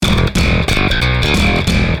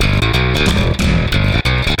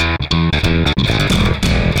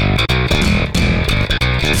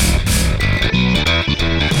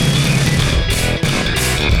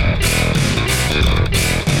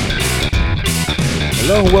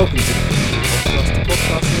Hello and welcome to the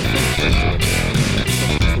podcast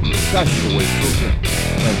dash away program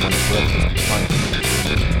when one of the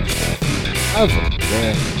ever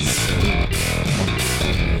there.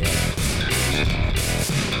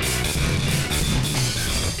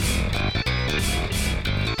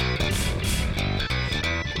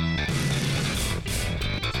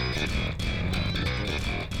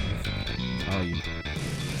 How are you?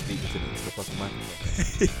 Speaking to the fucking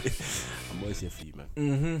microphone. I'm always here for you, man.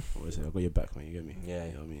 I'm always here. I've got your back, man. You get me? Yeah,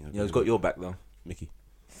 You know what I mean? yeah, he's got your back though. Mickey.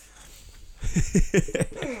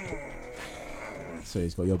 So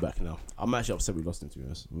he's got your back now. I'm actually upset we lost him, to be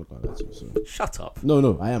honest. I'm not gonna lie to you. So. Shut up.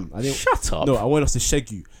 No, I am. I didn't. Shut up. No, I want us to shag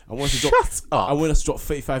you. I want us to Shut drop. up. I want us to drop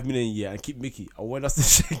 35 million a year and keep Mickey. I want us to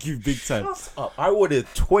shag you big time. Shut up. I ordered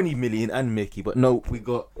 20 million and Mickey, but no, we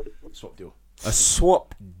got Swap deal. a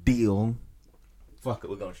swap deal. Fuck it,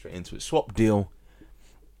 we're going straight into it. Swap deal.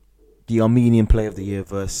 The Armenian Player of the Year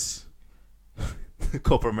versus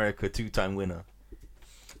Copa America 2-time winner.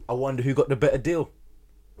 I wonder who got the better deal.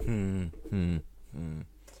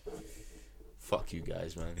 Fuck you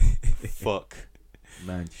guys, man. Fuck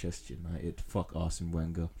Manchester United. Fuck Arsene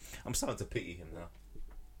Wenger. I'm starting to pity him now.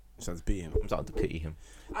 Sounds beat him. I'm starting to pity him.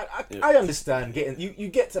 I understand getting you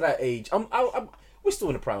get to that age. We're still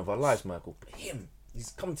in the prime of our lives, Michael. But him,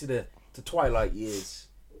 he's come to the twilight years.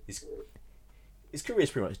 His career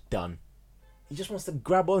is pretty much done. He just wants to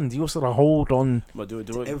grab on. He wants to hold on. But do it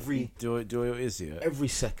every is here. every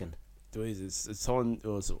second. Do it is. It's someone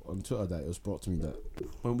was on Twitter that it was brought to me that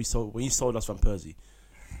when you sold us Van Persie,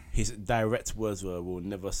 his direct words were, "We'll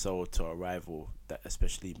never sell to a rival, that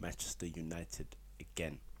especially Manchester United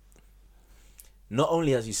again." Not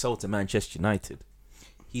only has he sold to Manchester United,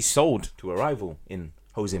 he sold to a rival in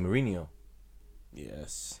Jose Mourinho.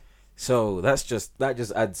 Yes. So that just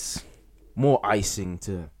adds more icing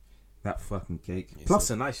to that fucking cake. Yeah, Plus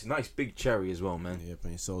so- a nice big cherry as well, man. Yeah,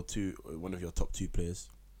 but he sold one of your top two players,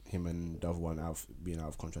 him and the other one being out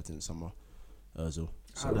of contract in the summer, Ozil.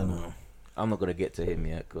 So, I don't know. I'm not gonna get to him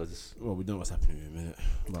yet because Well, we don't know what's happening in a minute,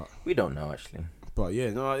 we don't know actually. but yeah,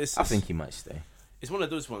 no, I think he might stay. it's one of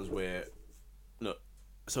those ones where, look,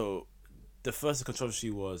 so the first controversy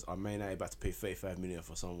was, are Man United about to pay 35 million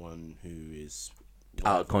for someone who is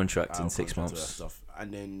Out of contract in of 6 contract, all that months. stuff,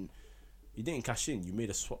 and then you didn't cash in. You made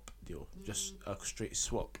a swap deal, just a straight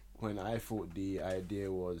swap. When I thought the idea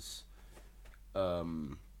was,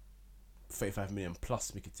 35 million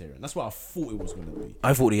plus Mkhitaryan. That's what I thought it was going to be.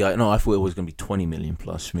 I thought it was gonna be 20 million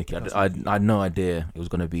plus Mickey. I had no idea it was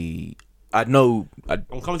gonna be. I'm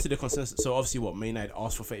coming to the consensus. So obviously, what, Man United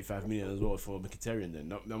asked for 35 million as well for Mkhitaryan.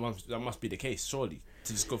 Then that must be the case, surely,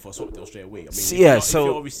 to just go for a swap deal straight away. I mean, if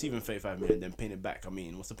you're receiving 35 million, then paying it back. I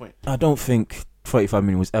mean, what's the point? I don't think 35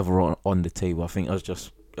 million was ever on the table. I think it was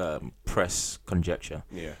just press conjecture.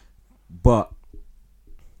 Yeah. But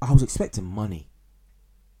I was expecting money.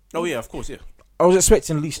 Oh yeah, of course, yeah. I was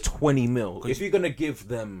expecting at least 20 mil. If you're gonna give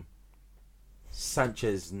them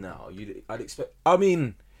Sanchez now, I'd expect. I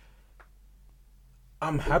mean,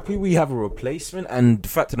 I'm happy we have a replacement, and the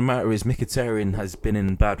fact of the matter is, Mkhitaryan has been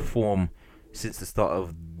in bad form since the start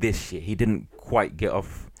of this year. He didn't quite get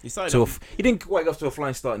off. He didn't quite get off to a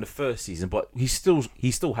flying start in the first season, but he still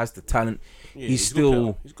has the talent. Yeah, he's a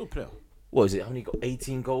good player. What is it? How many got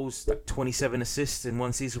 18 goals, like 27 assists in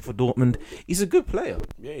one season for Dortmund. He's a good player.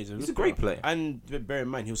 Yeah, he's a great player. And bear in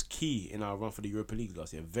mind, he was key in our run for the Europa League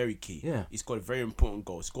last year. Very key. Yeah. He scored a very important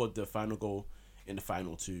goal. He scored the final goal in the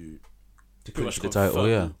final to clinch the title,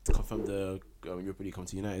 yeah. To confirm the Europa League come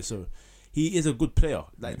to United. So he is a good player.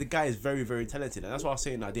 Like, the guy is very, very talented. And that's why I was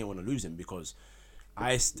saying I didn't want to lose him, because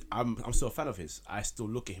I'm still a fan of his. I still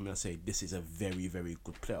look at him and say, this is a very, very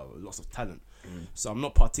good player. Lots of talent. So I'm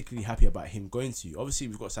not particularly happy about him going to you. Obviously,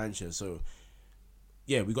 we've got Sanchez, so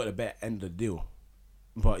yeah, we got the better end of the deal.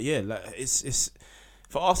 But yeah, like, it's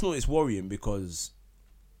for Arsenal, it's worrying because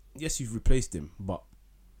yes, you've replaced him, but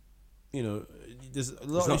you know, there's a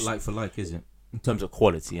lot. It's not like for like, is it? In terms of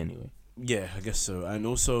quality, anyway. Yeah, I guess so. And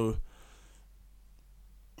also,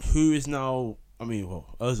 who is now? I mean,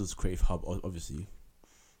 well, Ozil's creative hub, obviously.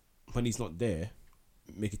 When he's not there,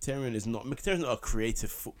 Mkhitaryan's not a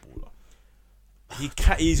creative footballer.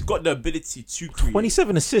 He's got the ability to create.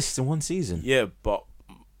 27 assists in one season. Yeah, but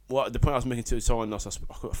what the point I was making to someone else, I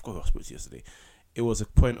forgot who I spoke to yesterday. It was a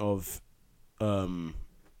point of,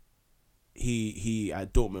 he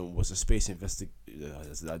at Dortmund was a space investigator.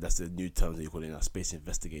 That's the new term that you call it, a space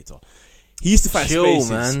investigator. He used to find spaces.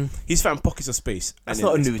 Man. He's found pockets of space. That's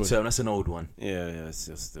not a new term. That's an old one. Yeah, it's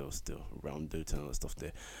still around Dota and all that stuff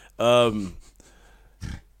there.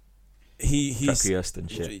 He's Trieste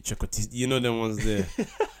and shit. You know them ones there.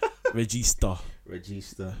 Regista.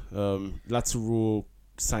 Regista. Lateral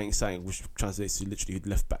sign, which translates to literally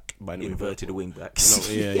left back. By the way, Inverted wing backs.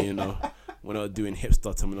 We're not doing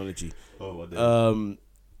hipster terminology.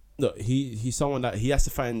 Look, he's someone that he has to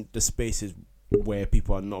find the spaces where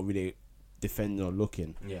people are not really defending or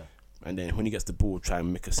looking. Yeah. And then when he gets the ball, try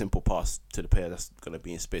and make a simple pass to the player that's going to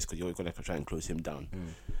be in space, because you're going to try and close him down.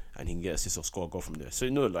 And he can get assist or score a goal from there. So,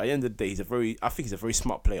 at the end of the day, I think he's a very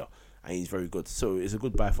smart player, and he's very good. So, it's a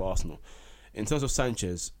good buy for Arsenal. In terms of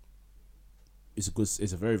Sanchez, it's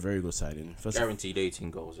a very, very good signing. Guaranteed 18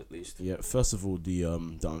 goals at least. Yeah, first of all, the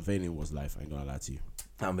unveiling was live. I ain't going to lie to you.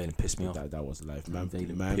 That unveiling pissed me off. That was live. Man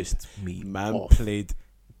pissed me off. Played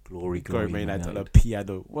Glory Night on a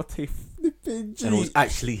piano. What a flipping G. And it was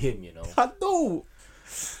actually him, I know.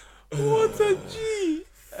 What a G.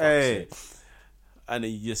 Hey. And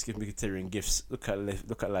then you just give Mkhitaryan gifts. Look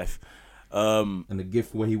at life. And the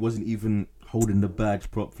gift where he wasn't even holding the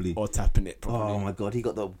badge properly or tapping it properly. Oh my god, he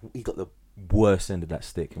got the worst end of that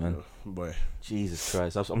stick, man. Boy, Jesus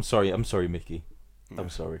Christ! I'm sorry, Mickey. I'm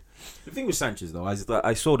sorry. The thing with Sanchez though,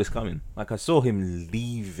 I saw this coming. Like I saw him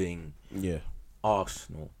leaving.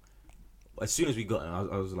 Arsenal. As soon as we got him,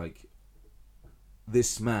 I was like,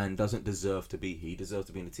 this man doesn't deserve to be here. He deserves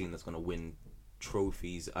to be in a team that's going to win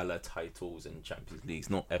trophies, a la titles and Champions Leagues,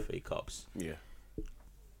 not FA Cups. Yeah.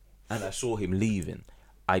 And I saw him leaving.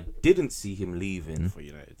 I didn't see him leaving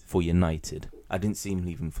for United. I didn't see him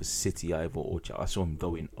leaving for City either. I saw him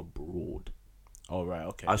going abroad. Oh, right,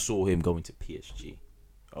 okay. I saw him going to PSG.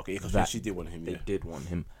 Okay, because PSG did want him, They did want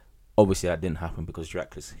him. Obviously, that didn't happen because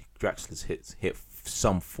Draxler's hit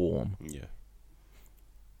some form. Yeah.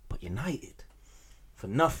 But United, for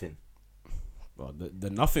nothing. Well, the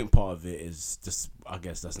nothing part of it is just, I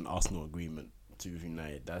guess, that's an Arsenal agreement to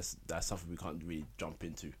United. That's something we can't really jump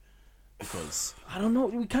into. Because I don't know,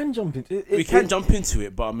 we can jump into it. We can jump into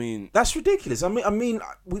it, but I mean, that's ridiculous. I mean,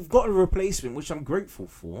 we've got a replacement, which I'm grateful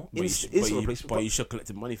for. But you should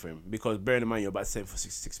collect money for him, because bearing in mind you're about to sell him for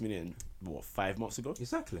 66 million. What, 5 months ago?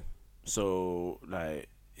 Exactly. So like,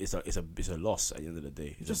 it's a loss at the end of the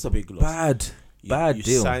day. It's just a big loss. Bad you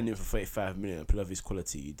deal. You signed him for 35 million and love his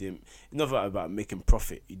quality. You didn't. It's not about making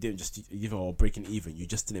profit. You didn't just even or breaking even. You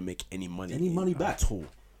just didn't make any money back at all.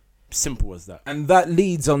 Simple as that. And that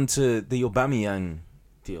leads on to the Aubameyang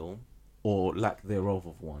deal, or lack thereof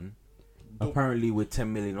of one. Apparently, we're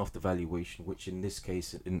 10 million off the valuation, which in this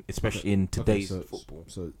case, especially in today's football.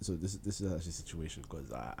 So this is actually a situation, because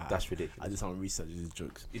that's ridiculous. I did some research. These are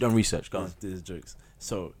jokes. You don't research, go on. These are jokes.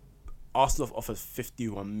 So Arsenal have offered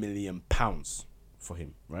 £51 million for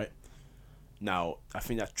him, right? Now I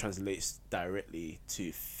think that translates directly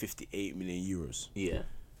to 58 million euros. Yeah.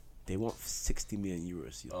 They want 60 million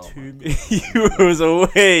euros. You're 2 million euros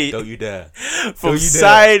away. Don't you dare. From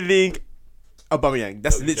signing Aubameyang.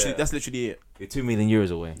 That's literally it. You're 2 million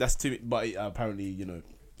euros away. That's too. But apparently, you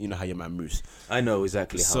know how your man moves. I know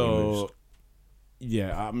exactly how he moves.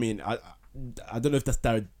 Yeah, I mean, I don't know if that's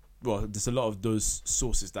direct. Well, there's a lot of those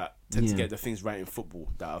sources that tend to get the things right in football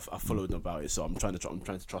that I've followed about it. So I'm trying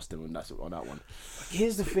to trust them on that one.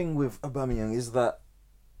 Here's the thing with Aubameyang is that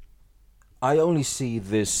I only see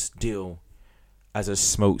this deal as a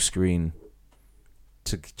smokescreen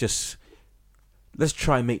to just let's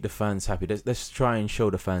try and make the fans happy. Let's try and show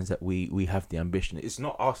the fans that we have the ambition. It's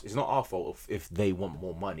not our fault if they want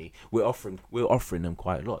more money. We're offering them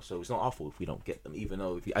quite a lot, so it's not our fault if we don't get them. Even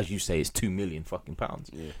though, as you say, it's £2 million fucking pounds.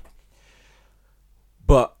 Yeah.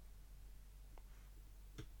 But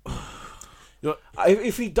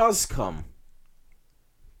if he does come,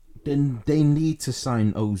 then they need to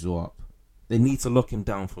sign Ozil up. They need to lock him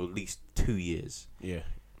down for at least 2 years. Yeah.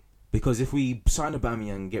 Because if we sign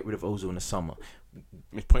Aubameyang and get rid of Ozil in the summer,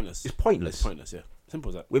 it's pointless. It's pointless. Yeah. Simple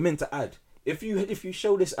as that. We're meant to add. If you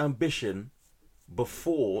show this ambition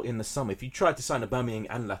before in the summer, if you tried to sign Aubameyang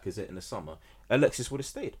and Lacazette in the summer, Alexis would have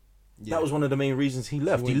stayed. Yeah. That was one of the main reasons he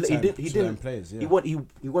left. He didn't. Players, yeah.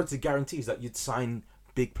 He wanted guarantees that you'd sign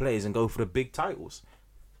big players and go for the big titles.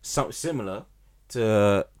 Similar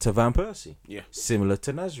to Van Persie. Yeah. Similar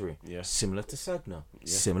to Nasri. Yeah. Similar to Sagna. Yeah.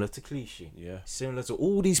 Similar to Clichy. Yeah. Similar to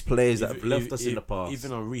all these players that have left us in the past.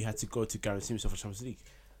 Even Henry had to go to guarantee himself a Champions League.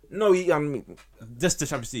 No, just the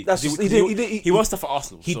Champions League. He wants stuff for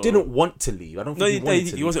Arsenal. He didn't want to leave. I don't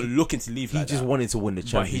think he wasn't looking to leave. He just wanted to win the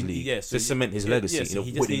Champions League. Yeah, to cement his legacy of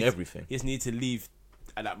winning everything. He just needed to leave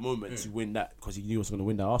at that moment to win that, because he knew he was going to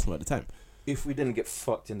win that Arsenal at the time. If we didn't get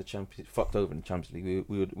fucked over in the Champions League,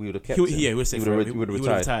 we would have kept him. Yeah, he would have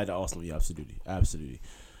retired at Arsenal. Yeah, absolutely.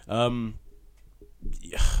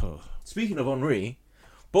 Speaking of Henry,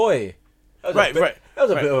 boy, Right. That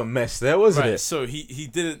was a bit of a mess there, wasn't it? So he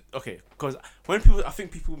didn't. Okay, because when people, I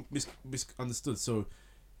think people misunderstood. So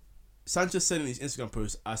Sanchez said in his Instagram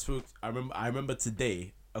post, I remember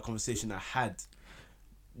today a conversation I had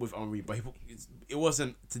with Henry, but it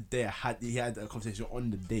wasn't today. He had a conversation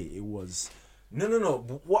on the day. It was no.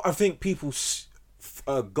 What I think people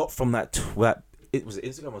got from that it was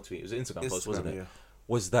Instagram or tweet. It was an Instagram post, wasn't it? Yeah.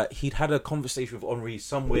 Was that he'd had a conversation with Henry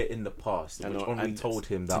somewhere in the past, in which Henry told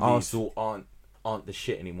him that Arsenal aren't the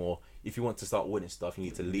shit anymore. If you want to start winning stuff, you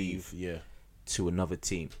need to leave to another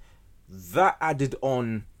team. That added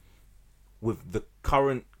on with the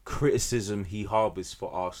current criticism he harbours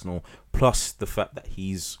for Arsenal, plus the fact that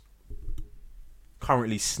he's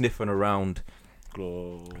currently sniffing around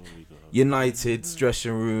United's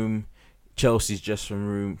dressing room, Chelsea's dressing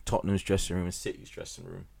room, Tottenham's dressing room, and City's dressing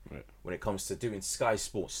room. Right. When it comes to doing Sky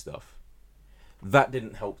Sports stuff, that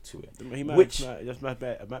didn't help to it.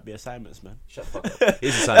 It might be assignments, man. Shut the fuck up.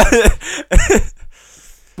 Here's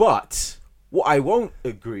assignments. But what I won't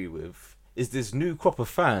agree with is this new crop of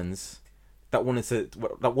fans that wanted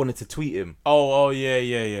to tweet him. Oh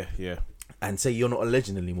yeah. And say you're not a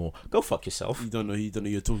legend anymore. Go fuck yourself. You don't know who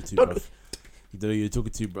you're talking to, bruv. You don't know who you're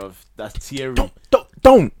talking to, bruv. That's Thierry.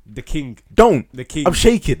 Don't. The king. Don't. The king. I'm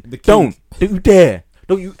shaking. The king. Don't you dare.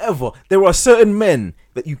 Don't you ever. There are certain men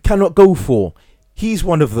that you cannot go for. He's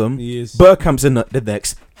one of them. He is. Bergkamp's the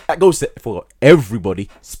next. That goes for everybody,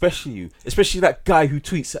 especially you. Especially that guy who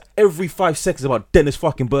tweets every 5 seconds about Dennis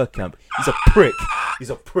fucking Bergkamp. He's a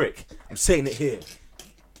prick. I'm saying it here.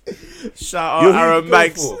 Shout out Aaron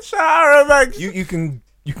Banks. You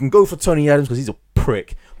can go for Tony Adams because he's a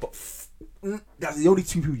prick. But that's the only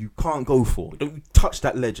two people you can't go for. Don't you touch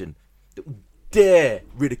that legend. Don't dare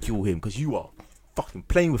ridicule him because you are fucking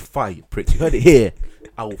playing with fire, you prick. You heard it here.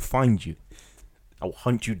 I will find you. I will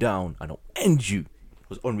hunt you down and I'll end you.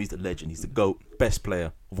 Because Henry's the legend. He's the GOAT, best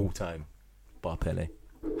player of all time. Bar Pele.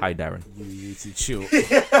 Hi, Darren. You need to chill. You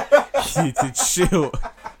need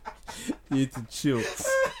to chill.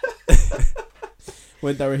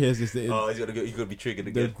 When Darren hears this, he's gonna be triggered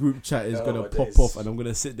again. The group chat is gonna pop off, and I'm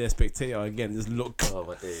gonna sit there spectator again and just look. Oh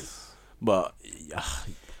my days. But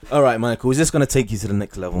all right, Michael, is this gonna take you to the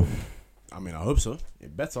next level? I mean, I hope so.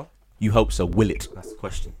 It better. You hope so? Will it? That's the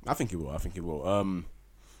question. I think it will.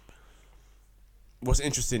 What's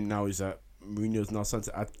interesting now is that Mourinho's now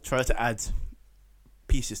starting to try to add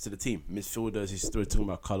pieces to the team. Midfielders, he's still talking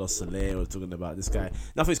about Carlos Soler or talking about this guy.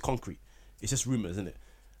 Nothing's concrete. It's just rumours, isn't it?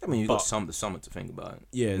 I mean, you've got the summer to think about.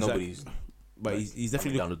 Yeah, nobody's. But he's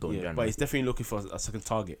definitely but he's definitely looking for a second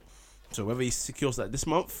target. So whether he secures that this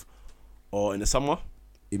month or in the summer,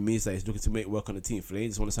 it means that he's looking to make work on the team. He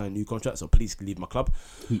just want to sign a new contract, so please leave my club.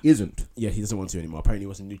 He isn't. Yeah, he doesn't want to anymore. Apparently, he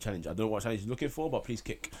wants a new challenge. I don't know what challenge he's looking for, but please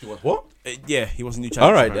kick. He wants what? Yeah, he wants a new challenge.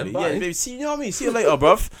 All right, apparently. then. Bye. Yeah, baby, see, you know what I mean? See you later,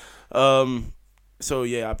 bruv. So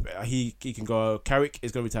yeah, he can go. Carrick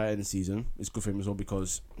is going to retire in the season. It's good for him as well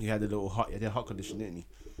because he had a heart condition, didn't he?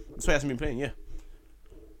 That's why he hasn't been playing. Yeah.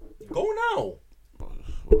 Go now.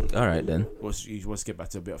 All right then. He wants to get back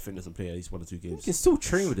to a bit of fitness and play at least 1 or 2 games. He can still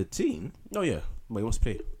train with the team. Oh yeah, but he wants to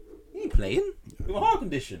play. He ain't playing. With a heart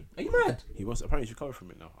condition. Are you mad? He was apparently he's recovering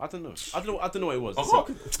from it now. I don't know what it was.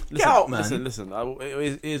 Get out, man. Listen.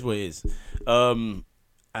 It is what it is. And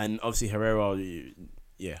obviously Herrera.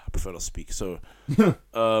 Yeah, I prefer not to speak. So,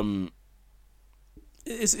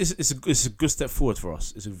 it's a good step forward for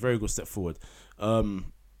us. It's a very good step forward.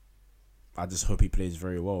 I just hope he plays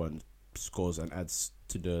very well and scores and adds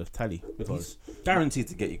to the tally because he's guaranteed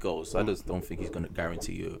to get you goals. I just don't think he's going to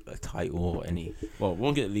guarantee you a title or any. Well, we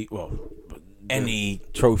won't get a league. Well, any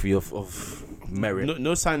trophy of merit.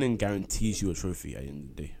 No signing guarantees you a trophy at the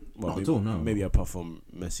end of the day. Well, maybe apart from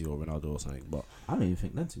Messi or Ronaldo or something, but I don't even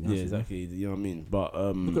think that to be honest. Yeah, exactly. You know what I mean? But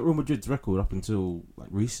look at Real Madrid's record up until like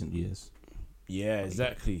recent years. Yeah,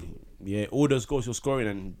 exactly. Yeah, all those goals you're scoring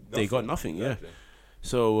and they got nothing. Exactly. Yeah.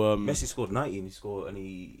 So Messi scored 90 and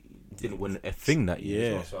he didn't win a thing that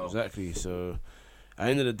year. Yeah, so. Exactly. So at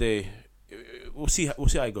the end of the day, we'll see how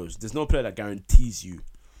it goes. There's no player that guarantees you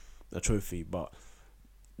a trophy, but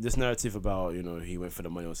this narrative about he went for the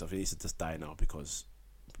money or stuff, it needs to just die now because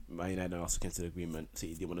Man United also came to the agreement.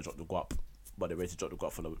 City didn't want to drop the guap, but they're ready to drop the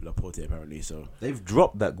guap for Laporte apparently. So they've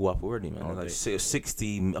dropped that guap already, man. Like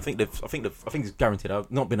 60. I think it's guaranteed.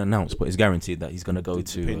 I've not been announced, but it's guaranteed that he's gonna go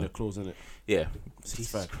to paying the clause in it. Yeah,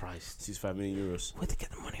 65 Christ, 65 million euros. Where'd they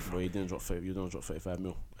get the money from? Well, you don't drop 35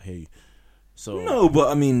 mil. I hear you. So no, but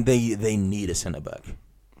I mean they need a centre back.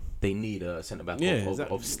 They need a centre back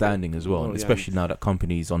of standing as well, especially now that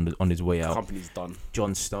Kompany's on his way out. Kompany's done.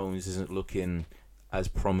 John Stones isn't looking as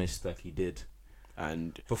promised like he did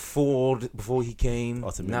And before he came,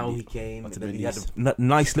 Otamendi. now he came. And then he had Otamendi's- a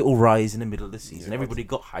nice little rise in the middle of the season. Yeah, Everybody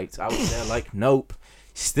got hyped. I was there like, nope,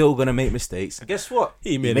 still gonna make mistakes. And guess what?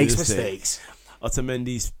 He made a makes mistake. mistakes.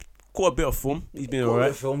 Otamendi's got a bit of form. He's been Got a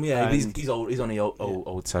alright. film, yeah. And- He's old. He's on the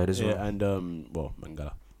old side as well. Yeah, and well,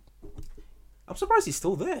 Mangala. I'm surprised he's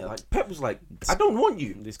still there. Like Pep was like, I don't want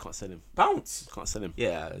you. This can't sell him. Bounce. Can't sell him.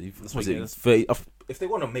 Yeah, That's was what it it is. 30 if they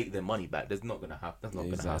want to make their money back, that's not gonna happen. That's not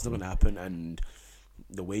gonna It's happen. not gonna happen. And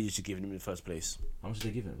the wages you're giving him in the first place, How much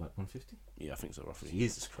did they give it? Like 150? yeah, I think so roughly.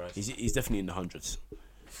 Jesus Christ. He's definitely in the hundreds.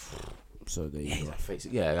 So there Yeah, you he's go. like face.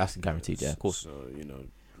 Yeah, that's guaranteed. Yeah, of course. So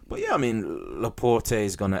But yeah, I mean, Laporte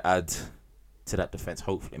is gonna add to that defense.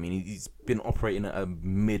 Hopefully, I mean, he's been operating at a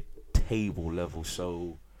mid-table level,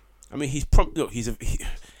 so I mean, he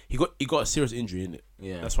got a serious injury in it.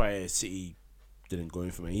 yeah. That's why City didn't go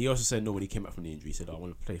in for him. He also said no when he came back from the injury. He said, I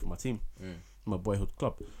want to play for my team, my boyhood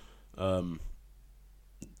club.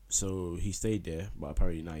 So he stayed there, but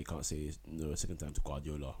apparently now he can't say no a second time to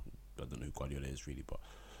Guardiola. I don't know who Guardiola is really, but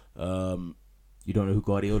You don't know who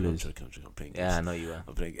Guardiola I'm is? joking, I'm playing Yeah, I games. know you are.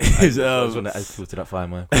 I'm playing I games. just want to add fuel to that fire,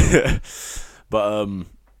 man. But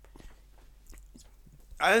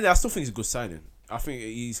I still think it's a good signing. I think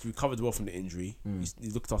he's recovered well from the injury.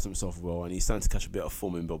 He's looked after himself well, and he's starting to catch a bit of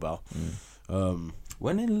form in Bilbao.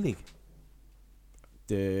 When in the league?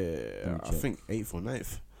 I think 8th or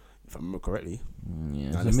 9th, if I remember correctly. Yeah, Nah,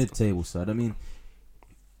 it's a that's- mid-table side. I mean,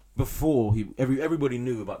 before everybody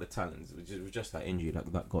knew about the talents. It was just that injury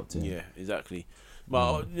that got to him. Yeah, exactly.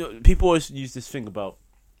 But people always use this thing about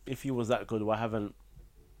if he was that good, why haven't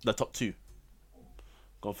the top two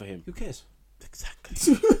gone for him? Who cares?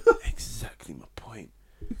 Exactly. Exactly my point.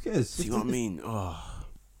 Who cares? See what I mean? Oh,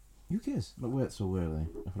 Who cares? Like, where are they?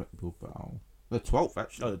 I feel like Bilbao. They're 12th,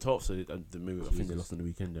 actually. the 12th. So the move. I think they lost on the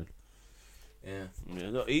weekend. Then.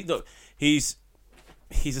 Yeah. Yeah, he's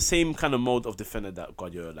the same kind of mode of defender that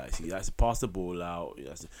Guardiola likes. He likes to pass the ball out. He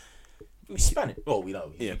likes to, He's Spanish. Well, we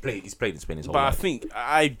know. Yeah. He's played in Spain his whole but life.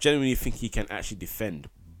 I genuinely think he can actually defend.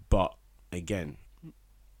 But again,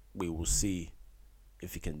 we will see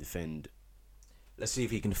if he can defend. Let's see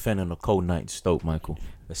if he can defend on a cold night in Stoke, Michael.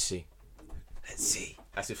 Let's see.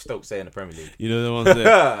 That's if Stoke stay in the Premier League. You know the ones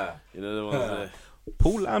there. You know the ones there.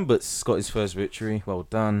 Paul Lambert's got his first victory. Well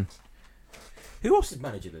done. Who else is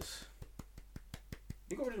manager this?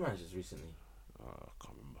 You got rid of managers recently. I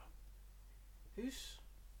can't remember. Who's?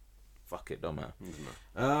 Fuck it, don't matter.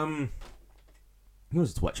 Doesn't You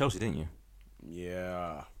was to watch Chelsea, didn't you?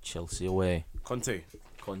 Yeah. Chelsea away. Conte.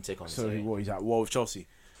 Conte. So he's at war with Chelsea.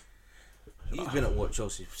 He's been at what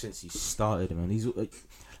Chelsea since he started, man. He's like,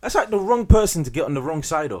 that's like the wrong person to get on the wrong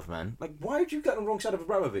side of, man. Like, why did you get on the wrong side of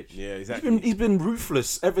Abramovich? Yeah, exactly. He's been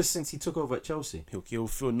ruthless ever since he took over at Chelsea. He'll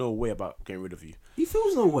feel no way about getting rid of you. He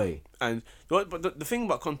feels no way. And but the thing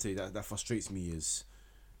about Conte that frustrates me is,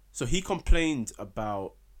 so he complained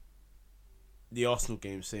about the Arsenal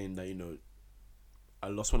game, saying that I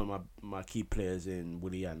lost one of my key players in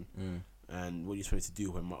Willian, and what you're supposed to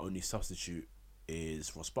do when my only substitute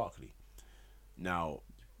is Ross Barkley. Now,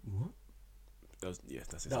 What? that's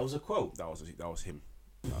it. That was a quote. That was him.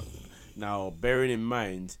 Now, bearing in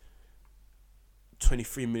mind,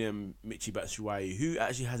 23 million Michy Batshuayi, who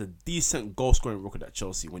actually has a decent goal scoring record at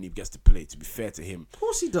Chelsea when he gets to play. To be fair to him, Of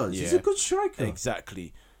course he does. He's Yeah. a good striker.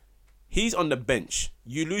 exactly. He's on the bench.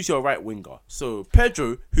 You lose your right winger. So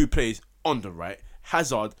Pedro, who plays on the right,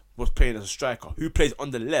 Hazard was playing as a striker, who plays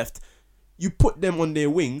on the left. You put them on their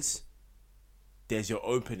wings. There's your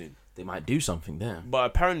opening. They might do something there. But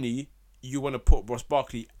apparently, you want to put Ross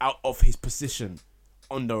Barkley out of his position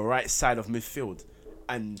on the right side of midfield,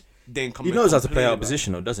 and then come. He and knows how to play complain out of about-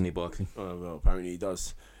 position, though, doesn't he, Barkley? Oh, well, apparently he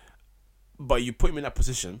does. But you put him in that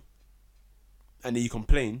position, and then you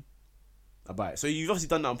complain about it. So you've obviously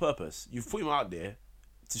done that on purpose. You've put him out there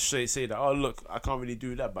to say that, oh look, I can't really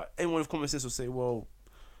do that. But anyone with common sense will say, well,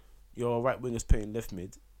 your right winger's playing left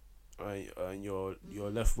mid, and your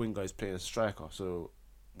left winger is playing as striker. So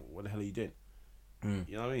what the hell are you doing?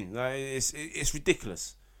 You know what I mean? Like, it's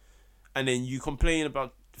ridiculous. And then you complain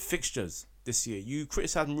about fixtures this year. You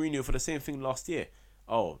criticised Mourinho for the same thing last year.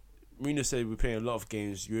 Oh, Mourinho said we're playing a lot of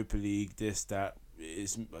games, Europa League, this, that,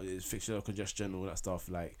 is fixture congestion, all that stuff.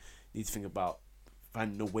 Like, you need to think about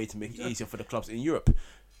finding a way to make it easier for the clubs in Europe.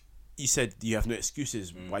 You said you have no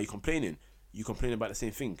excuses. Why are you complaining? You complain about the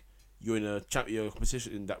same thing. You're in a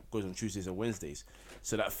competition that goes on Tuesdays and Wednesdays.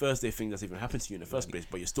 So that Thursday thing doesn't even happen to you in the first place,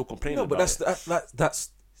 but you're still complaining No, about but it. that's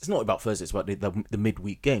it's not about Thursday. It's about the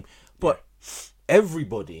midweek game. But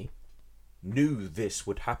everybody knew this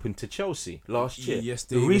would happen to Chelsea last year. Yes,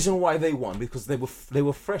 the reason why they won because they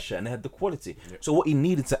were fresher and they had the quality. Yep. So what he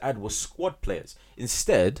needed to add was squad players.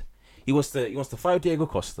 Instead, he wants to fire Diego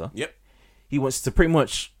Costa. Yep. He wants to pretty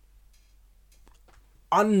much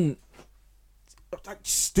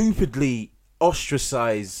stupidly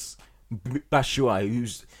ostracize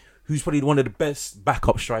Batshuayi, who's probably one of the best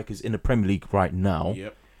backup strikers in the Premier League right now.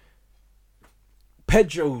 Yep.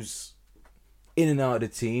 Pedro's in and out of the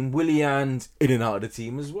team. Willian's in and out of the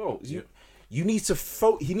team as well. Yep. You need to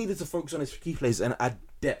he needed to focus on his key players and add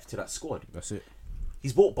depth to that squad. That's it.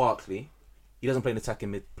 He's bought Barkley. He doesn't play in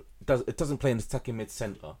attacking mid. It doesn't play in attacking mid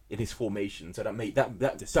centre in his formation. So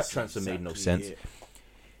that transfer made no sense. It.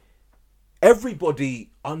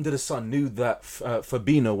 Everybody under the sun knew that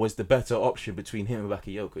Fabinho was the better option between him and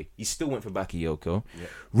Bakayoko. He still went for Bakayoko. Yep.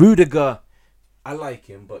 Rudiger, I like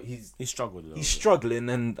him, but He struggled a little he's bit. struggling,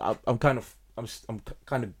 and I'm kind of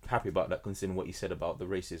happy about that, considering what he said about the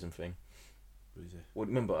racism thing. What is it? Well,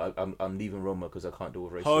 remember, I'm leaving Roma because I can't deal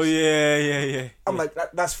with racism. Oh yeah. I'm like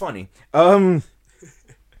that's funny.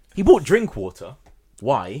 He bought Drinkwater.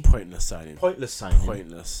 Why? Pointless signing. Pointless signing.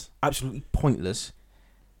 Pointless. Absolutely pointless.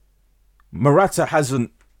 Morata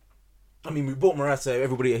hasn't. I mean, we bought Morata.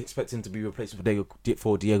 Everybody expected him to be replaced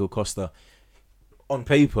for Diego Costa. On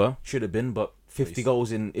paper, should have been, but 50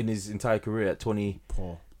 goals in his entire career at 20,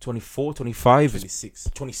 Poor. 24, 25, 26.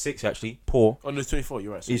 26 actually. Poor. Oh no, 24.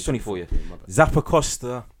 You're right. He's 24, yeah. My bad. Zappa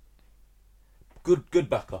Costa, good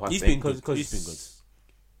backup. He's been good. He's been good.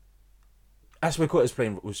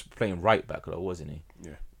 Aspilicueta was playing right back though, wasn't he?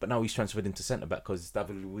 Yeah. But now he's transferred into centre back because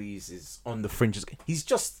David Luiz is on the fringes. He's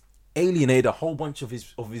just alienated a whole bunch of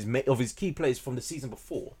his key players from the season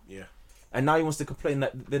before, Yeah. and now he wants to complain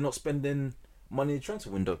that they're not spending money in the transfer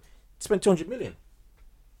window. Spent 200 million.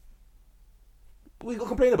 What you got to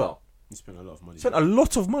complain about? He spent a lot of money. Spent a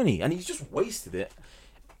lot of money, and he's just wasted it.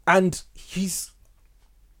 And he's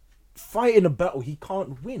fighting a battle he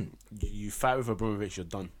can't win. You fight with Abramovich, you're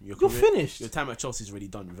done. You're finished. Your time at Chelsea's already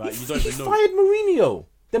done. Right? He You don't even know. fired Mourinho,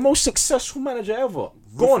 the most successful manager ever.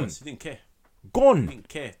 Gone. Ruthless. He didn't care. He Gone. didn't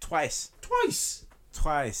care. Twice.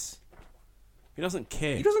 Twice. He doesn't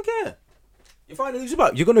care. He doesn't care. You're finding lose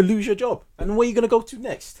about. You're gonna lose your job, and where are you gonna go to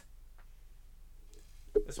next?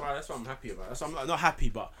 That's what I'm happy about. That's why I'm not happy,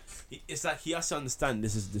 but it's like he has to understand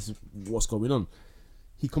this is what's going on.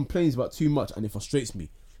 He complains about too much, and it frustrates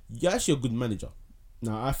me. You're actually a good manager.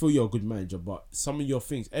 Now I feel you're a good manager, but some of your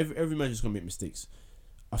things, every manager's gonna make mistakes.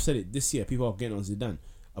 I've said it this year. People are getting on Zidane.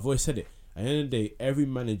 I've always said it. At the end of the day, every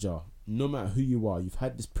manager, no matter who you are, you've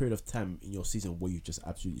had this period of time in your season where you've just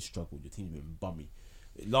absolutely struggled. Your team's been bummy.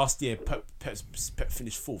 Last year, Pep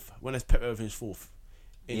finished fourth. When has Pep ever finished fourth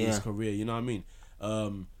in his career? You know what I mean?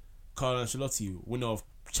 Carlo Ancelotti, winner of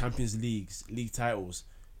Champions League titles,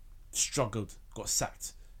 struggled, got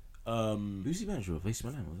sacked. Who's the manager of AC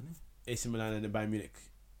Milan, wasn't he? AC Milan and then Bayern Munich.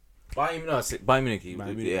 Bayern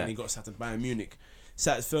Munich. And he got sacked at Bayern Munich.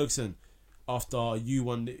 Sacked Ferguson after you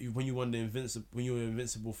were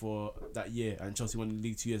invincible for that year, and Chelsea won the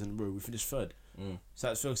league 2 years in a row. We finished third.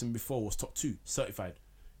 Sacked Ferguson before was top 2, certified.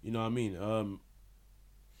 You know what I mean?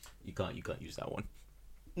 You can't use that one.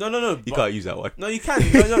 No. You can't use that one. No, you can.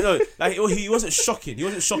 No. Like he wasn't shocking. He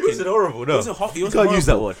wasn't horrible. No, he wasn't you can't use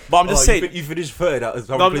that one. But I'm just saying. You finished third.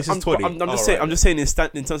 I'm just saying in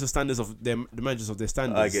terms of standards of the managers of their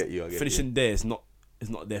standards. I get you. Finishing there is not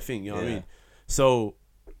their thing. You know what I mean? So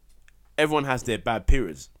everyone has their bad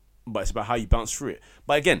periods, but it's about how you bounce through it.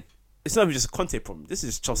 But again, it's not even just a Conte problem. This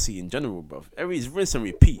is Chelsea in general, bro. It's rinse and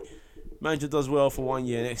repeat. Manager does well for 1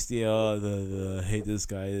 year, next year the hate this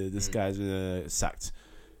guy. This guy's sacked.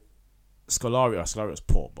 Scolari was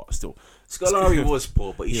poor, but still. Scolari was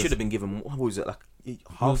poor, but he should have been given, what was it, like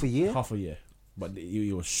half a year? Half a year. But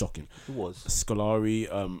he was shocking. It was. Scolari,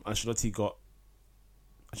 Ancelotti got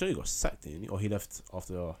sacked, didn't he? Or he left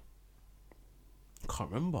after. I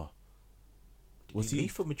can't remember. Was he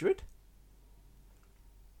leave for Madrid?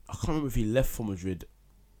 I can't remember if he left for Madrid.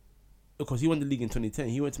 Because he won the league in 2010.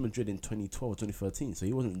 He went to Madrid in 2012 or 2013, so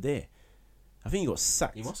he wasn't there. I think he got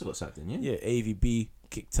sacked. He must have got sacked then, yeah? Yeah, AVB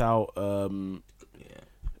kicked out. Who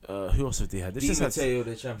else have they had? Di Matteo,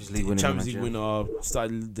 the Champions League winner,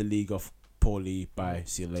 started the league off poorly. Bye,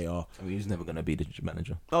 see you later. I mean, he's never going to be the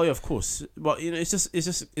manager. Oh yeah, of course. But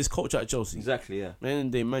it's culture at Chelsea. Exactly, yeah.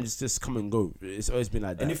 And they managed to just come and go. It's always been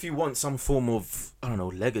like that. And if you want some form of, I don't know,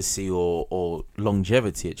 legacy or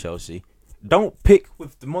longevity at Chelsea, don't pick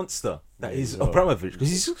with the monster that is Abramovich, because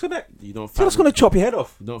he's just gonna chop your head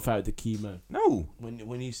off. You don't fight with the key man. No.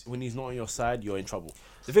 When he's not on your side, you're in trouble.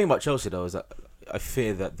 The thing about Chelsea though is that I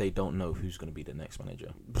fear that they don't know who's going to be the next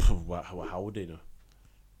manager. How would they know?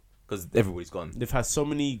 because everybody's gone. They've had so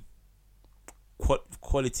many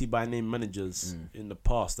quality by name managers in the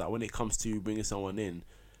past that when it comes to bringing someone in,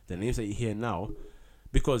 the names that you hear now,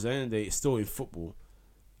 because at the end of the day, it's still in football.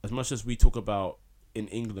 As much as we talk about in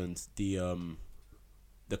England the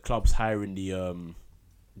clubs hiring the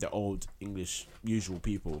old English usual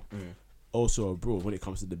people, also abroad when it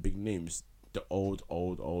comes to the big names, the old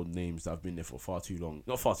names that have been there for far too long,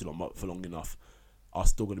 not far too long, but for long enough, are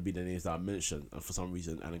still going to be the names that I mentioned. And for some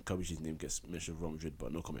reason, Alan Coventry's name gets mentioned with Real Madrid,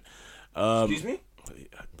 but no comment. Excuse me?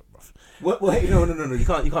 What? Wait, no. You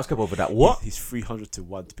can't skip over that. What? He's 300 to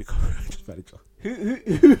 1 to become a Real Madrid manager.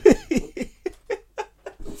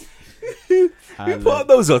 Who put up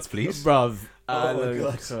those odds, please? Bruv. Oh my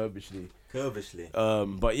God. Curbishly.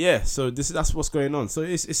 But yeah, so that's what's going on. So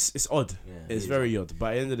it's odd. Yeah, It's very odd.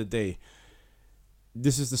 But at the end of the day,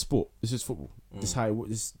 this is the sport. This is football. This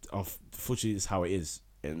unfortunately is how it is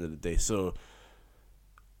at the end of the day. So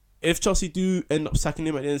if Chelsea do end up sacking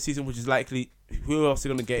him at the end of the season, which is likely, who else are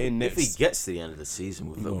going to get in next? If he gets to the end of the season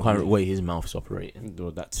with the current way his mouth's operating,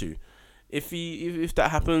 that too. If that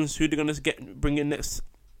happens, who they're going to bring in next?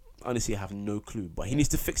 Honestly, I have no clue. But he needs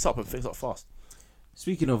to fix up fast.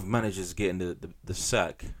 Speaking of managers getting the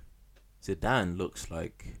sack, Zidane looks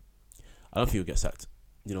like... I don't think he'll get sacked.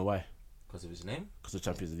 You know why? Because of his name? Because of the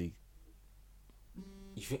Champions League.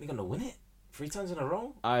 You think they're going to win it 3 times in a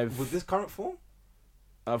row? With this current form?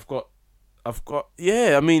 I've got.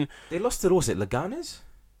 Yeah, I mean, they lost to Leganes.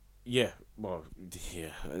 Yeah, well,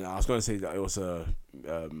 yeah. And I was going to say that it was sort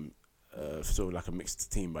of like a mixed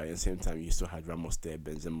team, but at the same time, you still had Ramos there,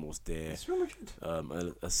 Benzema was there,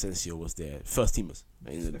 Asensio was there, first teamers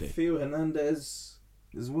at the end of the day. Theo Hernandez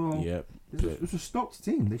as well. Yeah, it was a stocked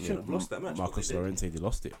team. They shouldn't have lost that match. Marcos Llorente, they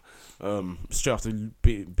lost it. Straight after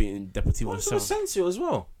being Deportivo. Asensio as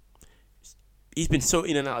well. He's been so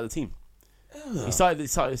in and out of the team. He started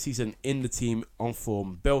the season in the team on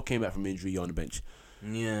form. Bell came back from injury on the bench.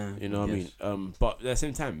 Yeah, you know what I mean. But at the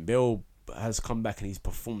same time, Bell has come back and he's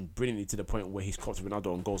performed brilliantly to the point where he's caught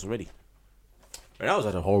Ronaldo on goals already. Ronaldo's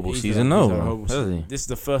had a horrible season. This is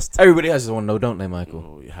the first. Everybody has one, though, don't they, Michael?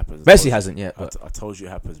 Oh, it happens. Messi hasn't yet. But I told you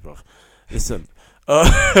it happens, bro. Listen,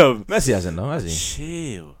 Messi hasn't, though, has he?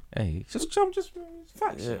 Chill. Hey, just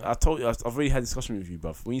facts. Yeah, I told you. I've already had a discussion with you,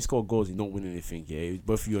 bro. When you score goals, you don't win anything. Yeah,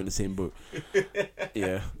 both of you are in the same boat.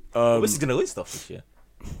 Yeah. Messi's gonna win stuff this year.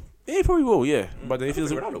 Yeah, he probably will. Yeah, but then if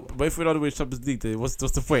Ronaldo wins Champions League, then what's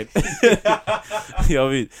the point? You know what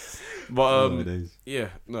I mean? But yeah,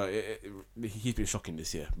 no, he's been shocking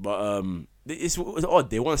this year. But it's odd.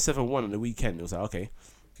 They won 7-1 on the weekend. It was like, okay,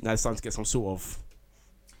 now it's time to get some sort of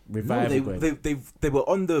revival. They were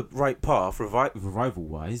on the right path revival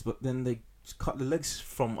wise, but then they just cut the legs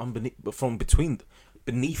from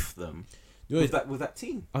beneath them with that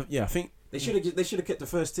team. Yeah, I think they should have kept the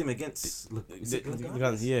first team against.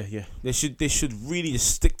 Yeah. They should really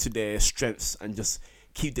just stick to their strengths and just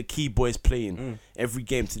keep the key boys playing every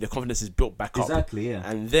game till their confidence is built back up. Exactly, yeah.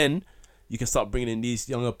 And then you can start bringing in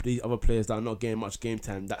these other players that are not getting much game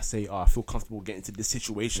time that say, I feel comfortable getting into this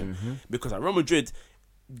situation. Because at Real Madrid,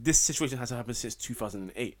 this situation hasn't happened since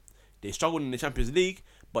 2008. They struggled in the Champions League,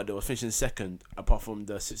 but they were finishing second, apart from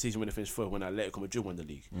the season when they finished third when Atletico Madrid won the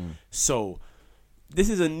league. So this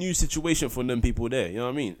is a new situation for them people there, you know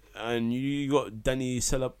what I mean? And you got Dani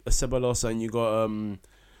Ceballos and you got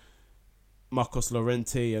Marcos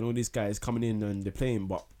Llorente and all these guys coming in and they're playing,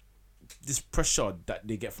 but this pressure that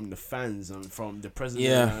they get from the fans and from the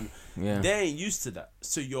president, they ain't used to that.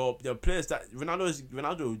 So your players that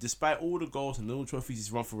Ronaldo, despite all the goals and all the trophies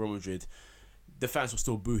he's run for Real Madrid, the fans will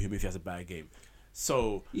still boo him if he has a bad game.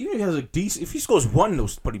 So even if he has a decent, if he scores one, they'll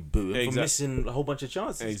probably boo him for missing a whole bunch of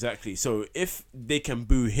chances. Exactly. So if they can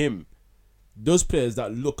boo him, those players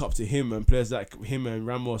that look up to him and players like him and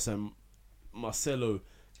Ramos and Marcelo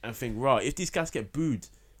and think, right, if these guys get booed,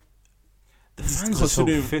 the fans are so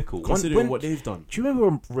fickle. Considering what they've done. Do you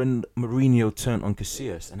remember when Mourinho turned on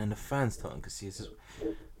Casillas and then the fans turned on Casillas?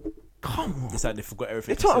 Come on. It's like they forgot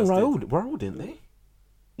everything. They turned on Raul, didn't they?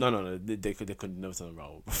 No. They could never turn on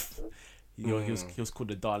Raul. He was called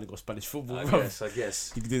the darling of Spanish football. I guess. I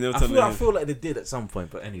feel like they did at some point,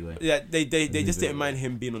 but anyway. Yeah, they just didn't mind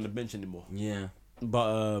him being on the bench anymore. Yeah.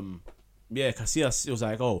 But Casillas, it was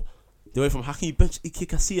like, oh, they went from how can you bench Iker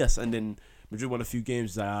Casillas, and then Madrid won a few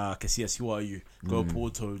games. Casillas, who are you? Go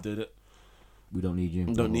Porto. We don't need you.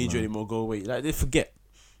 Don't need you anymore. Go away. Like they forget.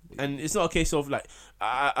 And it's not a case of like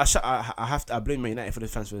I blame Man United for the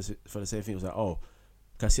fans for the same thing. It was like, oh,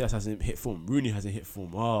 Casillas hasn't hit form. Rooney hasn't hit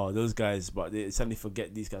form. Oh, those guys, but they suddenly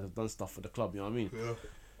forget these guys have done stuff for the club. You know what I mean? Yeah.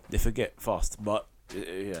 They forget fast. But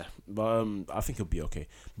Yeah, but I think he'll be okay.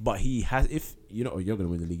 But he has, if you know you're gonna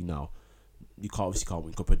win the league now, you obviously can't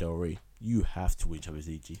win Copa del Rey. You have to win Champions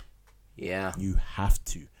League. G. Yeah. You have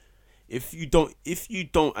to. If you don't,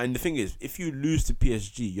 and the thing is, if you lose to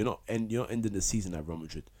PSG, you're not ending the season at Real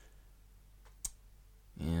Madrid.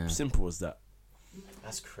 Yeah. Simple as that.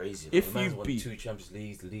 That's crazy. If the man's you won beat 2 Champions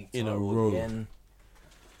Leagues, the league in a title row. again,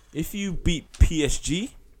 If you beat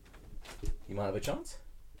PSG, you might have a chance.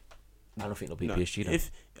 I don't think they'll beat no,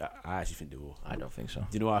 PSG. Though. I actually think they will. I don't think so. Do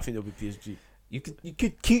you know why I think they'll be PSG? You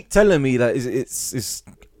could keep telling me that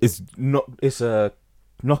it's a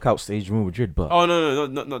knockout stage Real Madrid, but Oh no,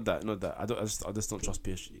 not that. I just don't trust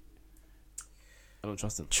PSG. I don't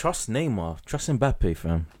trust them. trust Neymar, trust Mbappe,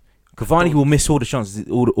 fam. Cavani will miss all the chances,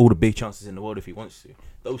 all the big chances in the world if he wants to.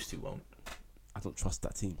 Those two won't. I don't trust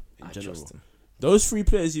that team in general. Trust them. Those 3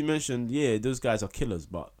 players you mentioned, yeah, those guys are killers,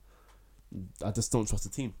 but I just don't trust the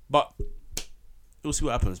team. But we'll see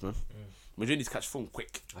what happens, man. Madrid needs to catch form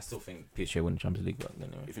quick. I still think PSG win the Champions League, but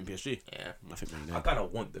anyway. If in PSG, Yeah, I think Man I United. kind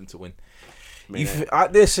of want them to win. Man You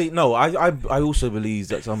United. I also believe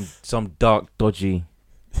that some dark, dodgy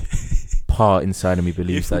part inside of me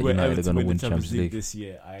believes that we were United ever are to going to win win the Champions League. this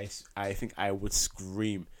year, I think I would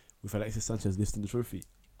scream with Alexis Sanchez lifting the trophy.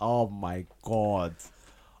 Oh my god!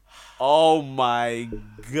 Oh my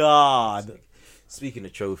god! Speaking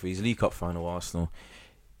of trophies, League Cup final, Arsenal.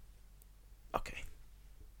 Okay,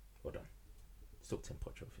 well done. Still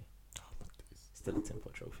 10-pot trophy. Still a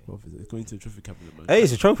 10-pot trophy. What is it? It's going to the trophy cabinet, man. Hey,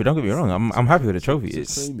 it's a trophy. Don't get me wrong. I'm happy with the trophy.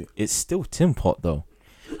 So claim it. It's still tin pot though.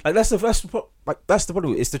 Like that's the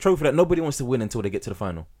problem. It's the trophy that nobody wants to win until they get to the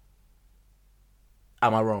final.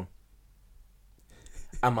 Am I wrong?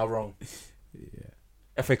 Am I wrong?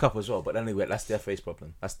 Yeah. FA Cup as well, but anyway, that's the FA's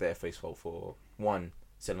problem. That's the FA's fault for 1,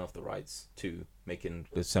 selling off the rights, 2, making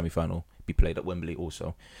the semi-final be played at Wembley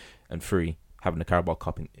also, and 3, having the Carabao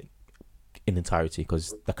Cup in entirety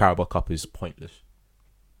because the Carabao Cup is pointless.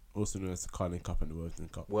 Also known as the Carling Cup and the Worthington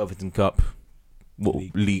Cup. Worthington Cup,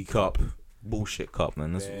 League Cup. Cup, bullshit cup,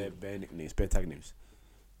 man. That's Bare nicknames, bare tag names.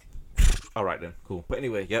 all right then, cool. But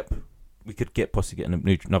anyway, yep, we could possibly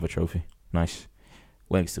get another trophy. Nice.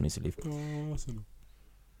 Wembley still needs to leave.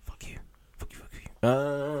 Fuck you.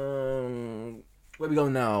 Where we go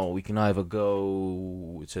now? We can either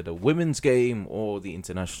go to the women's game or the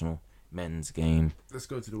international men's game. Let's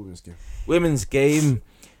go to the women's game. Women's game.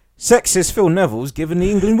 Sexist Phil Neville's given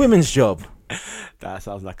the England women's job. That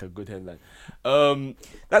sounds like a good headline.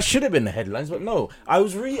 That should have been the headlines, but no. I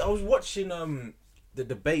was watching the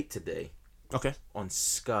debate today Okay. on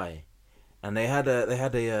Sky, and they had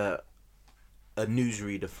a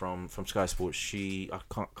newsreader from Sky Sports. I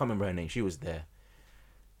can't remember her name. She was there.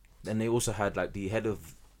 Then they also had like the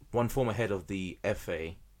former head of the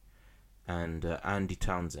FA, and Andy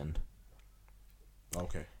Townsend.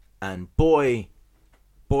 Okay. And boy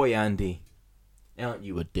Andy, aren't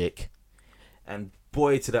you a dick? And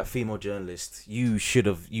boy to that female journalist, you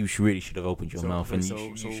really should have opened your mouth and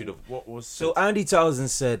you should have. What was So Andy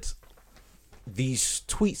Townsend said, these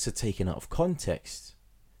tweets are taken out of context.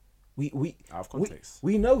 We out of context?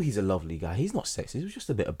 We know he's a lovely guy. He's not sexist. It was just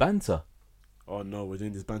a bit of banter. Oh no, we're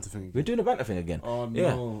doing this banter thing again. We're doing a banter thing again. Oh no!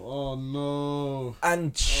 Yeah. Oh no!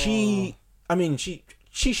 And she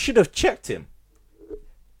should have checked him.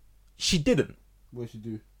 She didn't. What should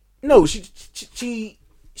you do? No,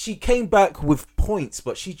 she came back with points,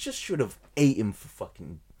 but she just should have ate him for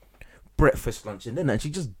fucking breakfast, lunch, and dinner. And she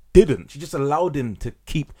just didn't. She just allowed him to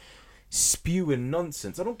keep spewing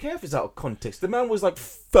nonsense. I don't care if it's out of context. The man was like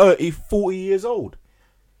 30, 40 years old,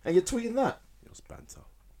 and you're tweeting that. It was banter.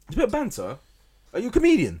 It's a bit of banter. Are you a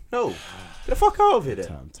comedian? No. Get the fuck out of here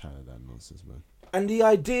then. I'm tired of that nonsense, man. And the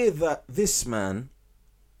idea that this man,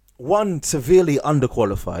 one, severely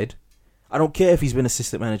underqualified. I don't care if he's been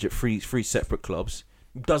assistant manager at three separate clubs.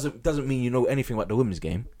 Doesn't mean you know anything about the women's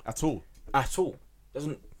game At all. at all.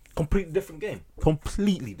 Doesn't completely different game.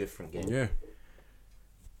 Completely different game. Yeah.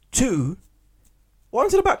 2, what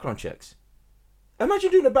happened to the background checks?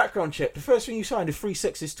 Imagine doing a background check. The first thing you find is 3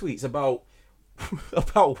 sexist tweets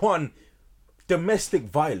about 1, domestic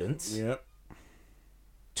violence. Yep.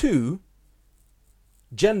 2,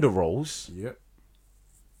 gender roles. Yep.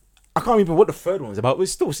 I can't remember what the third one was about, but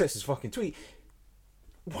it's still a sexist fucking tweet.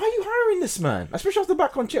 Why are you hiring this man? Especially after the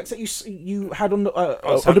background checks that you had on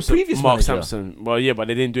the previous Mark manager. Sampson. Well, yeah, but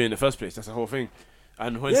they didn't do it in the first place. That's the whole thing.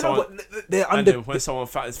 And when Yeah, someone, no, but they're and under. then when someone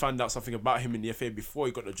found out something about him in the FA before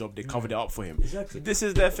he got the job, they covered it up for him. Exactly. This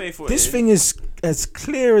is their FA for This it. thing is as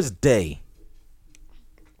clear as day.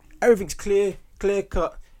 Everything's clear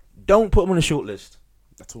cut. Don't put him on a short list.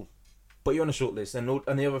 At all. But you're on a short list, and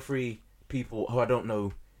the other 3 people who I don't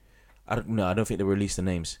know I don't think they released the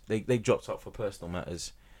names. They dropped out for personal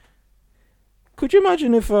matters. Could you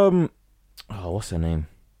imagine if what's her name?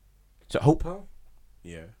 Is it Hope Powell?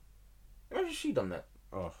 Yeah. Imagine she done that.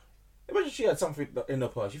 Oh. Imagine she had something in her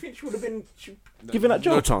past. You think she would have been given that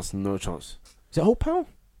job? No chance. Is it Hope Powell?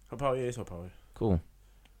 Hope Powell, yeah, it's Hope Powell. Cool.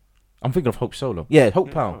 I'm thinking of Hope Solo. Yeah,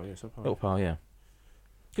 Hope Powell. Yeah, Hope Powell. Hope Powell, yeah.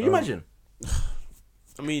 Can you imagine?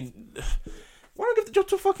 I mean, why not give the job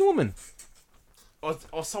to a fucking woman?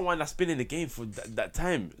 Or someone that's been in the game for that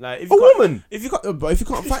time. Like, if A woman? If you can't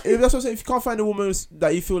find, that's what I'm saying. If you can't find a woman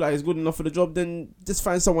that you feel like is good enough for the job, then just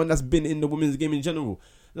find someone that's been in the women's game in general.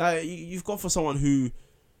 Like, you've gone for someone who,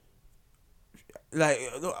 like,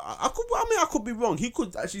 I could be wrong. He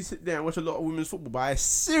could actually sit there and watch a lot of women's football, but I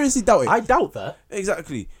seriously doubt it. I doubt that.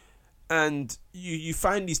 Exactly. And you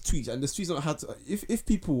find these tweets, and the tweets don't have to. If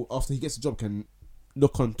people after he gets a job can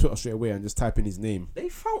look on Twitter straight away and just type in his name, they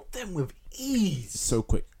found them with ease. So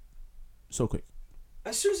quick.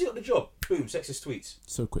 As soon as he got the job, boom, sexist tweets.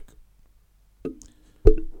 So quick.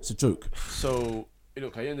 It's a joke. So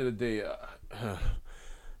look, at the end of the day,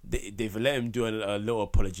 they've let him do a little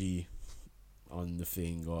apology on the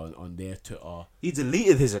thing on their Twitter. He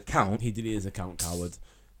deleted his account. Coward.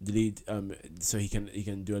 Delete so he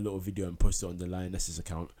can do a little video and post it on the Lioness's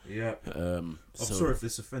account. Yeah. I'm sorry if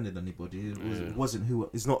this offended anybody.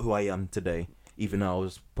 It's not who I am today. Even though I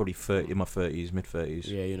was probably 30 in my 30s, mid 30s.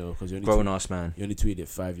 Yeah, you know, because you only grown ass man. You only tweeted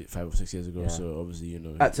 5 or 6 years ago, so obviously you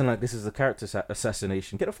know. Acting like this is a character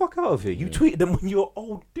assassination. Get the fuck out of here. You tweeted them when you're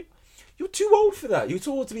old. You're too old for that. You're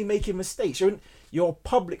too old to be making mistakes. You're a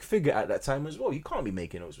public figure at that time as well. You can't be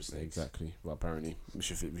making those mistakes. Exactly. Well, apparently we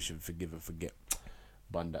should forgive and forget.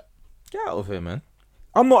 Bun that. Get out of here, man.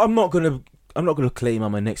 I'm not gonna claim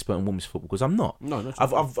I'm an expert in women's football because I'm not. No, not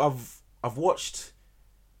I've watched.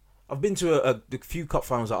 I've been to a few cup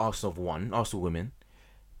finals that Arsenal have won, Arsenal women,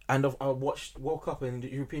 and I've watched World Cup and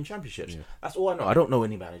the European Championships. Yeah. That's all I know. I don't know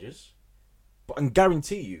any managers, but I can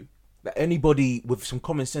guarantee you that anybody with some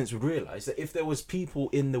common sense would realise that if there was people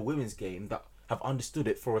in the women's game that have understood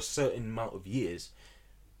it for a certain amount of years,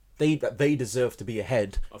 they deserve to be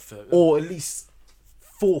ahead or at least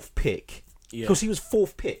fourth pick, because he was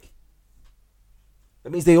fourth pick.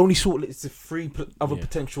 That means they only shortlisted three other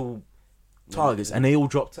potential targets, and they all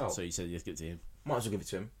dropped out. So you said just give it to him. Might as well give it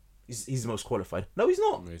to him. He's the most qualified. No, he's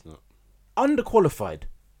not. No, he's not. Underqualified.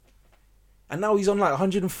 And now he's on like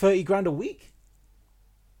 130 grand a week.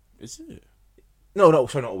 Is it? No,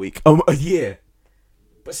 sorry, not a week. A year.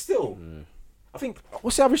 But still, I think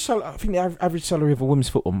what's the average salary? I think the average salary of a women's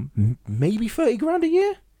football maybe 30 grand a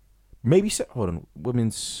year. Maybe hold on,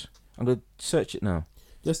 women's. I'm gonna search it now.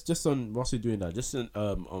 Just on whilst you're doing that, just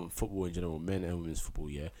on football in general, men and women's football.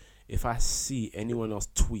 Yeah, if I see anyone else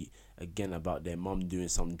tweet again about their mum doing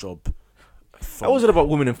some job, that wasn't about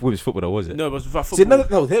women and women's football, though, was it? No, it was about football.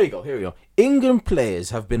 No, here we go. England players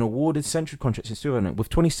have been awarded century contracts since 2009, with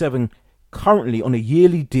 27 currently on a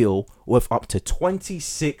yearly deal worth up to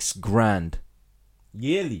 26 grand.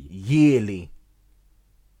 Yearly.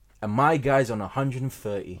 And my guy's on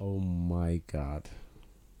 130. Oh my God.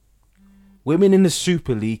 Women in the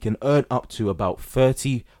Super League can earn up to about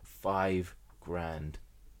 35 grand.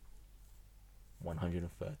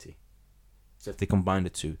 130. So if they combine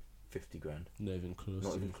the two, 50 grand. Not even close.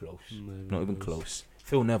 Not even close.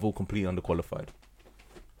 Phil Neville completely underqualified.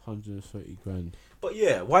 130 grand. But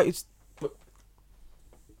yeah, why it's...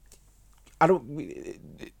 I don't...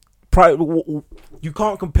 You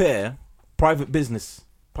can't compare private businesses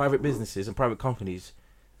and private companies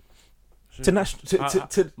to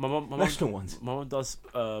national ones. My mum does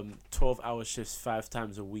 12-hour shifts 5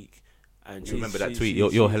 times a week, and you remember that tweet?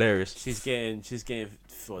 You're hilarious. She's getting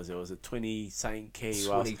what was it 20-something K?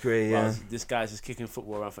 20K, yeah. This guy's just kicking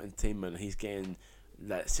football around for entertainment. And he's getting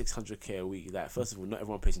like 600K a week. Like, first of all, not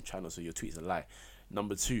everyone pays in China, so your tweet's a lie.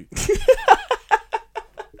 Number 2.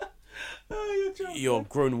 You're a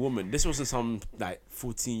grown woman. This wasn't some like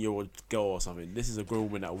 14-year-old girl or something. This is a grown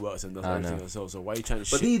woman that works and does everything herself. So why are you trying to?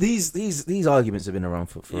 But these arguments have been around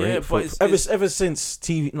for ever since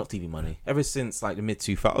TV Money. Ever since like the mid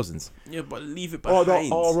 2000s. Yeah, but leave it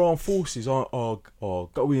behind. Our armed forces are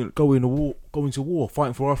going to war,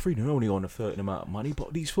 fighting for our freedom. They're only on a certain amount of money,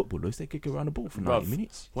 but these footballers, they kick around the ball for 90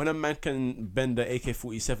 minutes. When a man can bend the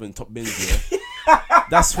AK-47 top bins, yeah.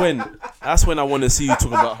 That's when I want to see you talk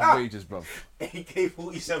about wages, bro.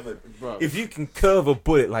 AK-47, bro. If you can curve a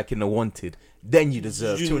bullet like in The Wanted, then you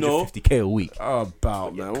deserve 250K a week.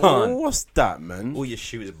 About, man. What's that, man? All your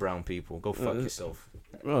shooters are brown people. Go fuck yourself.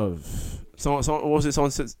 Bro, someone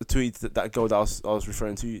said the tweet that girl that I was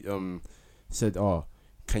referring to said, "Oh,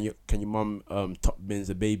 can your mum top bins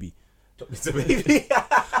a baby?" Top bins a baby.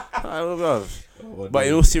 But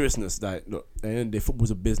in all seriousness, like, look, the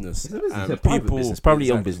football's a business. It's a business, and it's a private business,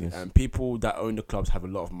 privately owned business. And people that own the clubs have a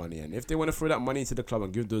lot of money, and if they want to throw that money into the club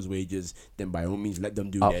and give those wages, then by all means, let them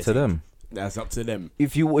do Up their to thing. them. That's up to them.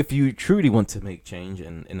 If you truly want to make change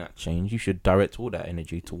and enact change, you should direct all that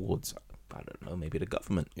energy towards, I don't know, maybe the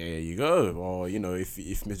government. Yeah, there you go. Or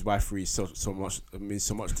if midwifery so much means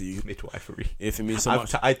so much to you, Midwifery. if it means so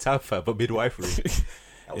much, I tap her, but midwifery.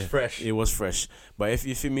 That was fresh. It was fresh. But if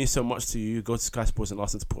it means so much to you, go to Sky Sports and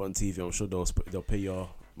ask them to put on TV. I'm sure they'll pay your.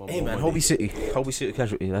 Hey man, Holby City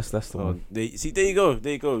Casualty. That's the one. There you go.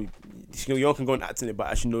 You can go and act in it, but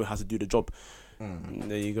actually know how to do the job.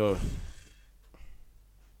 There you go.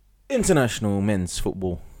 International men's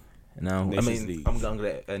football. Now, Nations League. I'm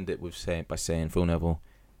gonna end it with saying Phil Neville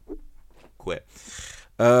quit.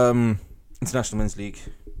 International men's league.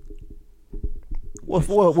 What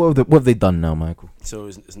have they done now, Michael? So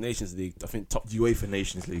it's Nations League. I think top UEFA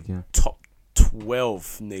Nations League. Yeah. top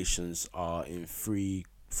 12 nations are in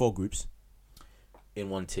 4 groups In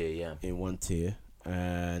one tier, yeah. in one tier,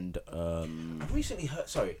 and I recently heard.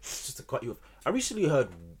 Sorry, just to cut you off. I recently heard,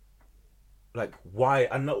 like, why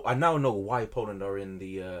I now know why Poland are in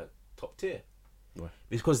the top tier. Why?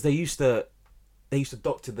 Because they used to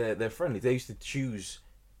doctor their friendlies. They used to choose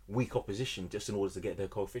weak opposition just in order to get their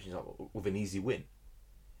coefficients up with an easy win.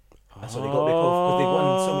 And so they got their because they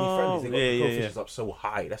won so many friendlies. They got their coefficients up so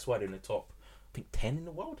high. That's why they're in the top, I think, 10 in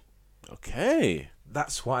the world. okay,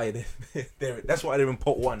 That's why they're in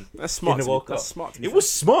pot 1. that's smart. In the World Cup. That's smart. It was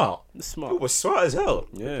smart. It's smart. It was smart as hell.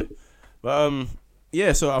 Yeah, but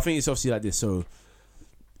yeah. So I think it's obviously like this. So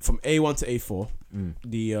from A1 to A4,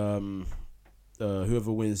 the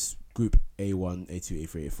whoever wins Group A1, A2,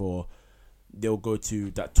 A3, A4, they'll go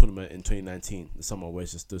to that tournament in 2019, the summer, where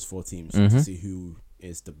it's just those 4 teams to see who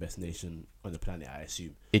is the best nation on the planet. I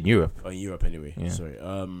assume In Europe. or in Europe anyway. Yeah. Sorry.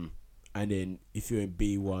 And then if you're in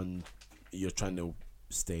B1, you're trying to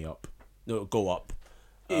stay up, no, go up.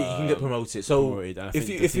 Yeah, you can get promoted. So promoted, and I think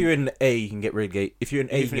if you're in A, you can get relegated. If you're in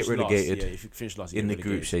A, you can get finish last, relegated. yeah, if you finish last, you In get the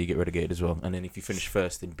relegated. group, so you get relegated as well. And then if you finish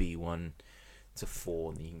first in B1 to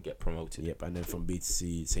 4, then you can get promoted. Yep, and then from B to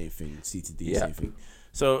C, same thing. C to D, Yeah. same thing.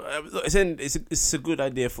 So look, it's a good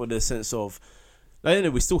idea for the sense of, like, you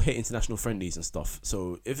know, we still hit international friendlies and stuff.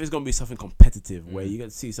 So if it's gonna be something competitive where you get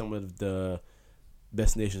to see some of the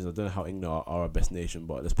best nations, I don't know how England are our best nation,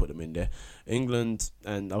 but let's put them in there. England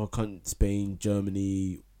and other countries, Spain,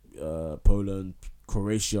 Germany, Poland,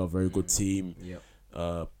 Croatia, very good team.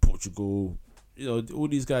 Yeah. Portugal, all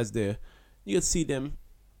these guys there. You get to see them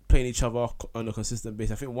playing each other on a consistent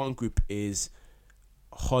basis. I think one group is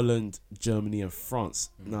Holland, Germany, and France.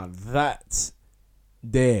 Now that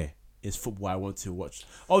there is football I want to watch.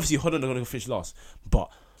 Obviously, Holland are going to finish last, but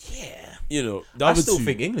Yeah. the I other still two,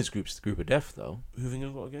 think England's group's the group of death, though. who have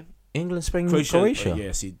England got again? England, Spain, Croatia. Croatia.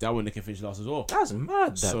 Yeah, see that one they can finish last as well. That's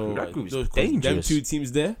mad. That group's dangerous. Them 2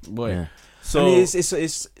 teams there, boy. Yeah. So I mean,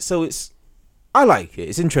 it's I like it.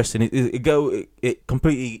 It's interesting. It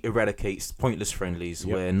completely eradicates pointless friendlies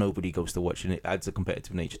Yep. where nobody goes to watch, and it adds a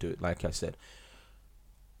competitive nature to it. Like I said,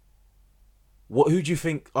 who do you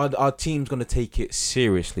think our team's gonna take it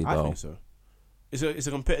seriously I though? think so. It's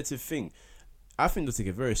a competitive thing. I think they'll take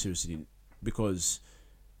it very seriously because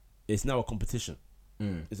it's now a competition.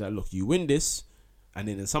 It's like, look, you win this, and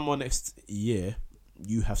then in someone next year,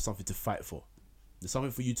 you have something to fight for. There's something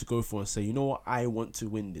for you to go for and say, you know what, I want to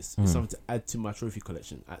win this. It's something to add to my trophy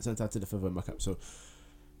collection. Something to add to the feather in my cap. So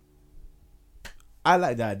I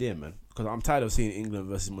like the idea, man, because I'm tired of seeing England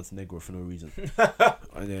versus Montenegro for no reason.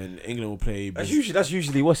 And then England will play. That's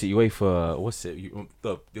usually what's it?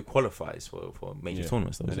 The qualifiers for major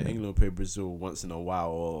tournaments. Though, And then England will play Brazil once in a while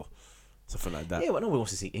or something like that. Yeah, but no one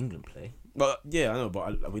wants to see England play. But yeah, I know,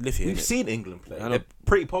 but we live here. We've innit? seen England play. I know. They're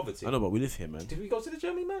pretty poverty. I know, but we live here, man. Did we go to the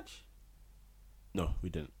Germany match? No, we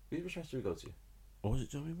didn't. Which match did we go to? Or was it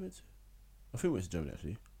Germany we went to? I think we went to Germany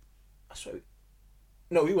actually. I swear.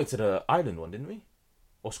 No, we went to the Ireland one, didn't we?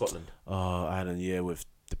 Or Scotland? Ireland, yeah, with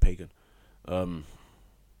the pagan. And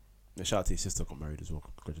shout out to your sister, got married as well.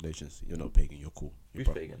 Congratulations. You're not pagan, you're cool. You're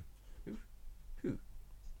Who's pagan? Who?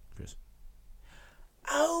 Chris.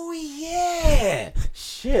 Oh yeah!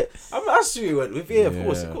 Shit. I see you went with. Yeah,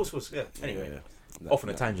 of course. Yeah. Anyway, off on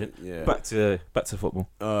a tangent. Yeah. Back to football.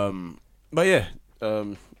 But yeah,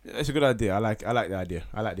 it's a good idea. I like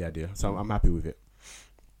the idea. So I'm happy with it.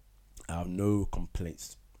 I have no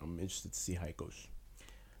complaints. I'm interested to see how it goes.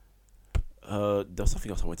 There was something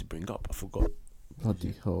else I wanted to bring up. I forgot.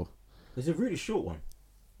 Bloody hell. It's a really short one.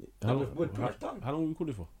 We're pretty much done. How long were we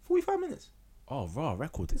recording for? 45 minutes. Oh, raw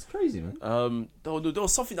record. It's crazy, man. There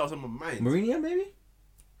was something that was on my mind. Mourinho, maybe?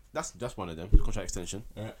 That's one of them. Contract extension.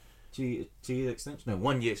 Yeah. 2-year extension? No,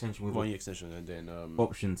 1 year extension with 1 year extension, and then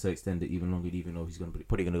option to extend it even longer, even though he's probably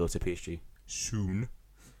going to go to PSG soon.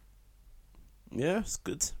 Yeah, it's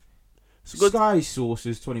good. It's good. Sky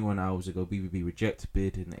sources 21 hours ago, BBB reject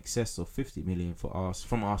bid in excess of 50 million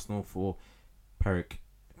from Arsenal for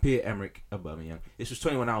Pierre-Emerick Aubameyang. This was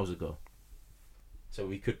 21 hours ago, so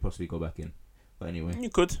we could possibly go back in. But anyway, You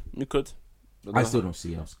could. I still don't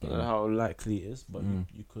see us I getting don't know how likely it is, but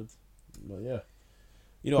you could. But yeah,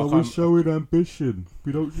 you know, But I we're can't- showing ambition.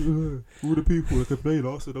 We don't. All the people that complain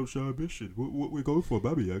also don't show ambition. What we going for,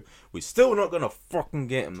 Aubameyang? we're still not gonna fucking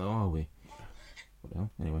get him though, are we? What the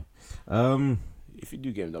hell? Anyway, if you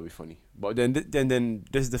do get him, that'll be funny. But then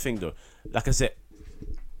this is the thing though. Like I said,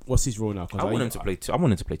 what's his role now? 'Cause I want him to play. I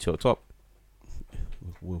want him to play two up top.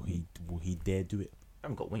 Will he dare do it? I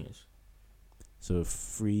haven't got wingers. So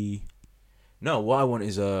 3, No, what I want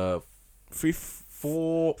is 4,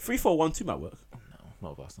 3-4-1-2 might work. no,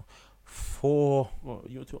 not Arsenal. 4. Well,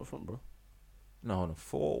 you're 2 up front, bro. No, hold on.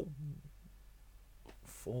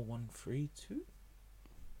 4-1-3-2.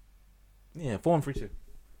 Yeah, 4-1-3-2.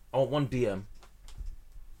 I want one DM.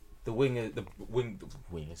 The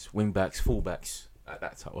wingers, wing backs, full backs. At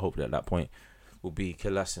that time, hopefully at that point, will be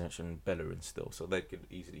Kolasinac and Bellerin still, so they could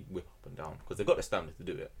easily whip up and down because they've got the stamina to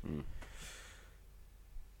do it.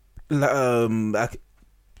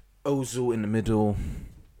 Ozil in the middle,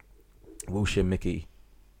 Wilshere, Mickey.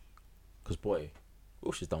 Because boy,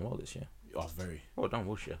 Wilshere's done well this year. Oh, very. Well done,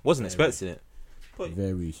 Wilshere. Wasn't expecting it. But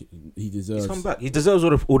Very. He deserves. he's come back. He deserves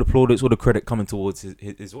all the plaudits, all the credit coming towards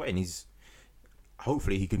his way, and he's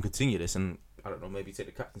hopefully he can continue this. And I don't know, maybe take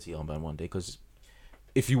the captaincy armband one day. Because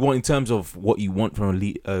if you want, in terms of what you want from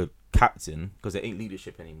a captain, because there ain't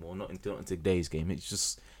leadership anymore, not in today's game. It's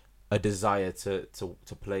just a desire to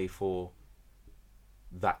play for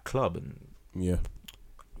that club, and Yeah.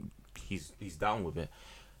 he's down with it.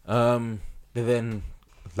 But then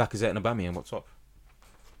Lacazette and Aubameyang, what's up?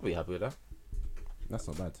 Are we happy with that? That's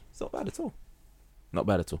not bad. It's not bad at all. Not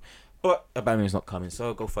bad at all. But Aubameyang's not coming,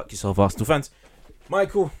 so go fuck yourself, Arsenal fans.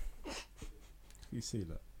 Michael, You see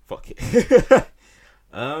that? fuck it.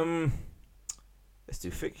 Let's do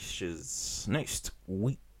fixtures next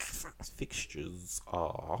week. Fixtures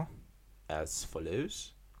are as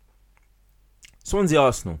follows: Swansea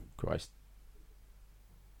Arsenal. Christ.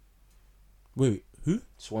 Wait, who?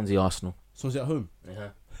 Swansea Arsenal. Swansea at home. Yeah.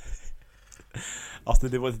 After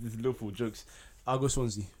they wanted these Liverpool jokes, I'll go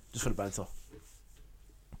Swansea just for the banter.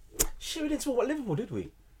 Shit, we didn't talk about Liverpool, did we?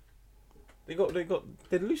 They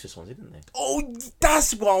lose to Swansea, didn't they? Oh,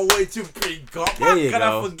 that's what I wanted to bring up. There How you can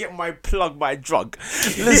go. I forget my plug, my drug?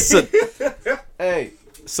 Listen, hey.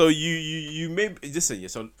 So you made listen. Yeah.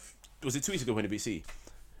 So was it 2 weeks ago when the BC?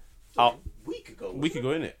 Week ago. Week ago,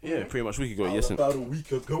 innit? Yeah, pretty much week ago. Yes. About a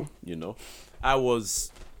week ago. You know, I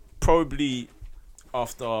was probably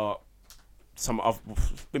after some of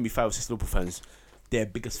maybe 5 or 6 Liverpool fans, their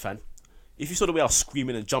biggest fan. If you saw the way I was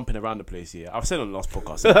screaming and jumping around the place, yeah, I've said on the last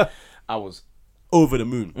podcast, I was over the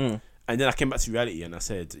moon. And then I came back to reality and I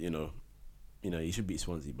said, you know, you should beat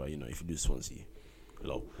Swansea, but if you lose Swansea,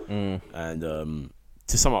 low. And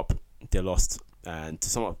to sum up, they lost. And to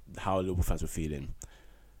sum up how Liverpool fans were feeling,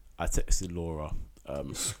 I texted Laura,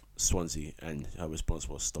 Swansea, and her response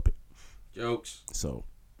was, "Stop it." Jokes. So,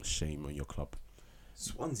 shame on your club.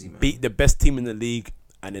 Swansea, man. Beat the best team in the league,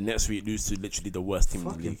 and the next week lose to literally the worst team in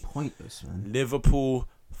the Fucking league. pointless, man. Liverpool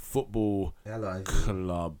Football LIV.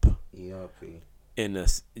 Club ERP. in a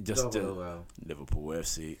just Liverpool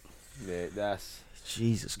FC. Yeah, that's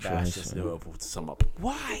Jesus just Christ. Man. Liverpool to sum up.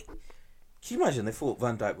 Why? Can you imagine they thought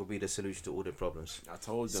Van Dijk would be the solution to all their problems? I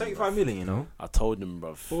told them. 75 million, you know? I told them,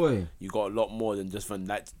 bruv. Boy. You got a lot more than just Van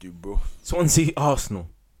Dijk to do, bro. Swansea, Arsenal.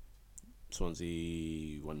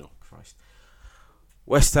 Swansea 1-0. Christ.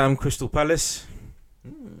 West Ham, Crystal Palace.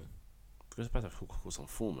 Chris Palace have got some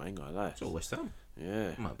form, I ain't gonna lie. So West Ham.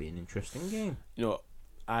 Yeah. Might be an interesting game. You know,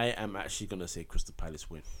 I am actually gonna say Crystal Palace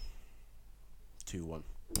win. 2-1.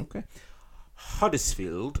 Okay.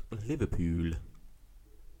 Huddersfield, Liverpool.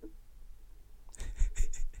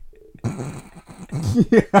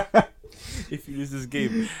 If you lose this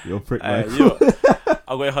game, You're a prick,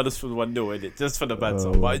 I'll go Huddersfield 1-0 innit? Just for the banter.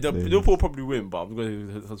 Oh, but please. Liverpool probably win, but I'm going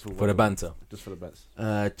to Huddersfield For the 1-0. banter. Just for the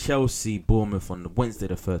banter. Chelsea, Bournemouth on Wednesday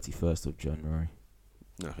the 31st of January.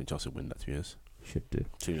 No, I think Chelsea win that 2 years. Should do.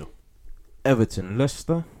 2-0. Everton,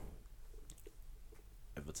 Leicester.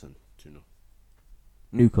 Everton 2-0.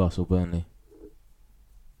 Newcastle, Burnley.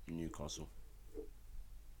 Newcastle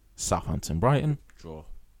Southampton, Brighton. draw.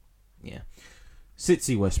 Yeah.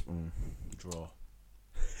 City, West Brom. Draw.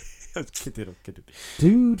 I'm kidding.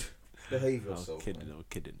 Dude. Behave I'm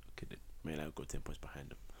kidding. Man, I've got 10 points behind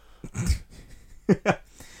them.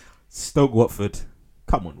 Stoke Watford.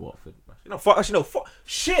 Come on, Watford. Actually, no.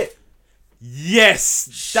 Shit.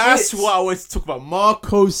 Yes, that's what I want to talk about.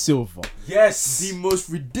 Marco Silva. Yes. The most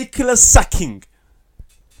ridiculous sacking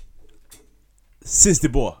since De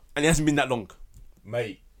Boer, and it hasn't been that long,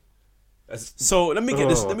 Mate. So let me get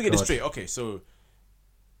this. Let me get this God. straight. Okay, so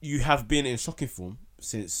you have been in shocking form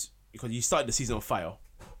since because you started the season on fire.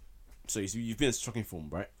 So you've been in shocking form,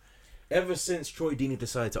 right? Ever since Troy Deeney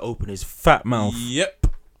decided to open his fat mouth. Yep.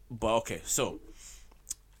 But okay, so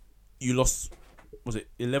you lost. Was it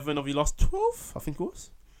 11 of your last 12? I think it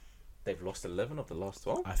was. They've lost 11 of the last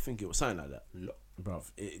 12. I think it was something like that. Bruv,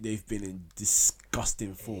 they've been in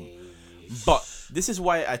disgusting form. But this is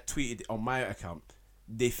why I tweeted on my account.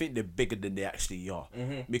 They think they're bigger than they actually are.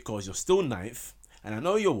 Because you're still ninth. And I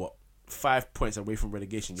know you're what? 5 points away from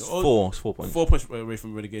relegation. You're It's 4 points. 4 points away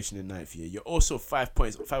from relegation in ninth year. You're also 5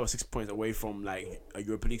 or 6 points away from like a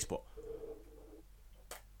Europa League spot.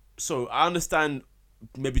 So I understand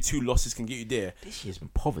maybe 2 losses can get you there. This year's been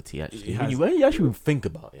poverty, actually. It has. When you actually think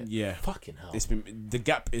about it. Yeah. Fucking hell. It's been the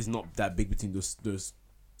gap is not that big between those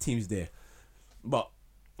teams there, but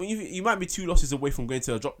when you might be 2 losses away from going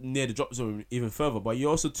to a drop near the drop zone even further, but you're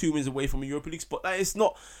also 2 wins away from a Europa League spot. That is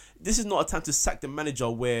not. This is not a time to sack the manager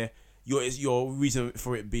where your reason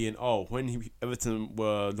for it being when Everton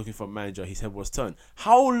were looking for a manager, his head was turned.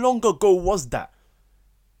 How long ago was that?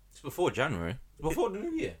 It's before January. Before the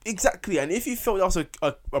new year. Exactly, and if you felt that was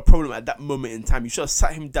a problem at that moment in time, you should have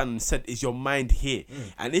sat him down and said, "Is your mind here?"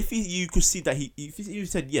 And if you could see that if you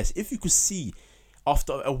said yes, if you could see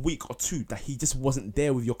after a week or 2 that he just wasn't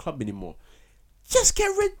there with your club anymore, just get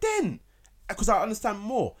rid then, because I understand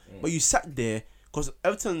more. But you sat there because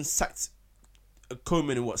Everton sacked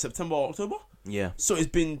Koeman in September or October. Yeah. So it's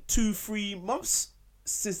been 2-3 months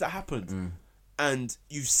since that happened, and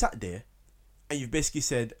you've sat there. And you've basically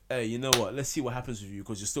said, hey, you know what? Let's see what happens with you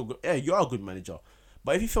because you're still good. Yeah, you are a good manager.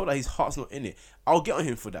 But if you felt like his heart's not in it, I'll get on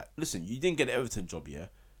him for that. Listen, you didn't get the Everton job, yeah?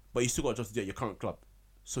 But you still got a job to do at your current club.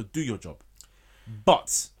 So do your job.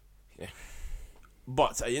 But at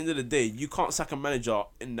the end of the day, you can't sack a manager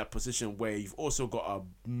in that position where you've also got a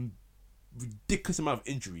ridiculous amount of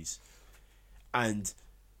injuries. And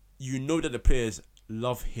you know that the players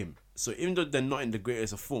love him. So even though they're not in the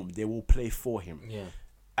greatest of form, they will play for him. Yeah.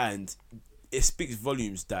 And it speaks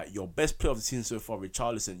volumes that your best player of the season so far,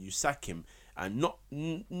 Richarlison, you sack him, and not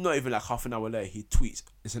even like half an hour later, he tweets,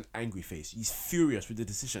 it's an angry face. He's furious with the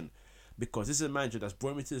decision because this is a manager that's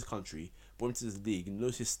brought him into this country, brought him to this league,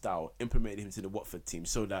 knows his style, implemented him to the Watford team,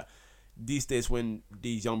 so that these days when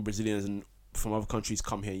these young Brazilians and from other countries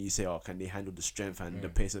come here, you say, can they handle the strength and the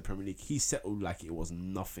pace of the Premier League? He settled like it was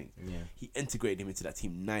nothing. Yeah. He integrated him into that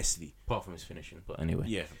team nicely. Apart from his finishing, but anyway.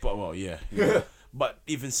 Yeah, but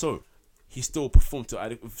even so, he still performed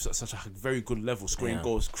to such a very good level, scoring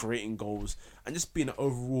goals, creating goals, and just being an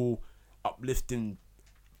overall uplifting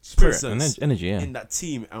Spirit and energy, in that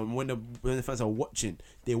team. And when the fans are watching,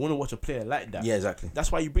 they want to watch a player like that. Yeah, exactly. That's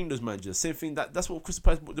why you bring those managers. Same thing. That's what Crystal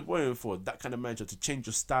Palace brought the boy in for. That kind of manager to change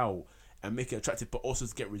your style and make it attractive, but also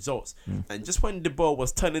to get results. And just when De Boer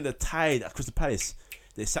was turning the tide at Crystal Palace,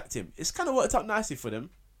 they sacked him. It's kind of worked out nicely for them.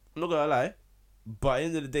 I'm not gonna lie. But at the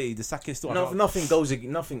end of the day, the sacking still. Nothing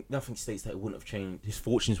states that it wouldn't have changed. His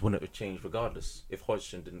fortunes wouldn't have changed regardless if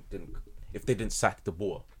Hodgson if they didn't sack De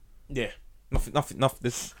Boer. Yeah. Nothing.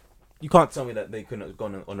 This, you can't tell me that they couldn't have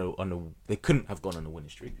gone on a they couldn't have gone on a winning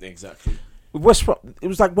streak. Exactly. With West Brom, it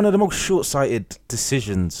was like one of the most short-sighted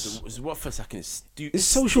decisions. What for sacking is stupid. It's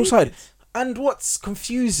so short-sighted. And what's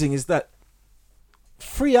confusing is that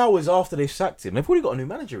 3 hours after they sacked him, they've already got a new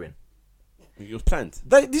manager in. It was planned.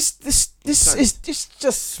 This is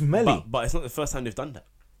just smelly. But it's not the first time they've done that.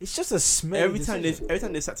 It's just a smelly. Every time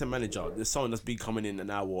they sacked a manager, there's someone that's been coming in an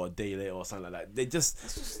hour or a day later or something like that.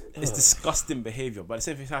 It's disgusting behaviour. But the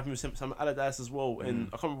same thing happened with Sam Allardyce as well. And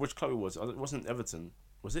I can't remember which club it was. It wasn't Everton.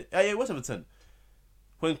 Was it? Yeah, it was Everton.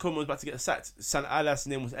 When Koeman was about to get sacked, Sam Allardyce's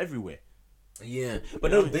name was everywhere. Yeah,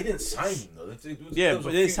 but no, they didn't sign him though. But they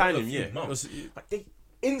didn't sign him. Yeah,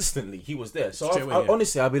 instantly he was there. So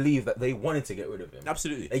honestly, I believe that they wanted to get rid of him.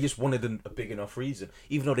 Absolutely. They just wanted a big enough reason,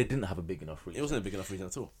 even though they didn't have a big enough reason. It wasn't a big enough reason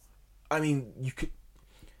at all. I mean, you could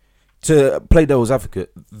to play devil's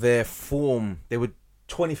advocate. Their form, they were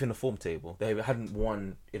 20th in the form table. They hadn't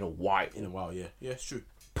won in a while. Yeah, it's true.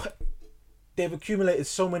 But they've accumulated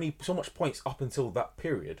so much points up until that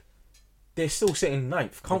period. They're still sitting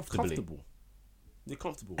ninth comfortably. They're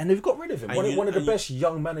comfortable. And they've got rid of him. One of the best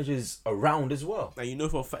young managers around as well. And you know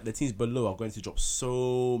for a fact the teams below are going to drop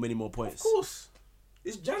so many more points. Of course.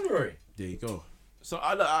 It's January. There you go. So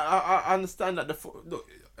I understand that look,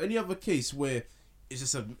 any other case where it's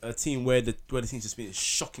just a team where the team's just been in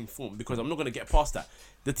shocking form, because I'm not gonna get past that.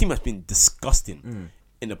 The team has been disgusting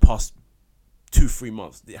in the past 2-3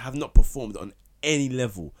 months. They have not performed on any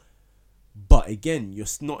level. But again, you're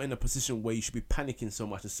not in a position where you should be panicking so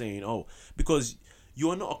much and saying, "Oh," because you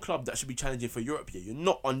are not a club that should be challenging for Europe here. You're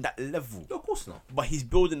not on that level. No, of course not. But he's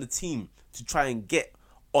building the team to try and get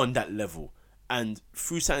on that level. And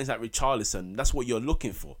through signings like Richarlison, that's what you're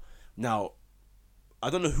looking for. Now, I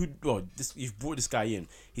don't know who. Well, you've brought this guy in.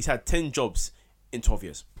 He's had 10 jobs in 12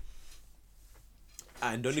 years.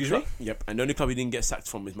 And the only club, and the only club he didn't get sacked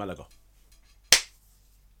from is Malaga.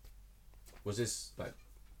 Was this like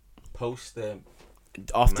post the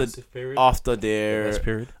After massive period? after their Best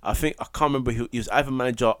period? I think I can't remember. He was either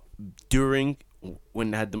manager during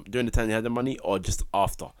when they had during the time they had the money, or just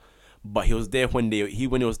after. But he was there when he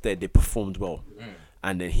was there. They performed well,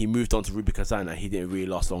 and then he moved on to Ruby Kazan, and he didn't really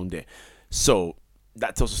last long there. So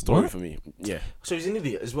that tells a story for me. Yeah. So he's an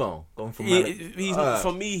idiot as well. Going from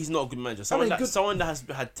For me, he's not a good manager. Someone that has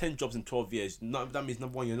had 10 jobs in 12 years. That means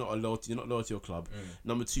number one, you're not loyal to your club.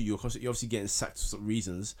 Number two, you're obviously getting sacked for some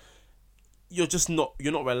reasons. You're not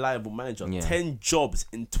a reliable manager. Yeah. 10 jobs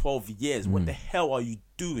in 12 years. What the hell are you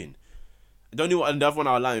doing? The other one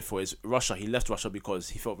I'm allowing for is Russia. He left Russia because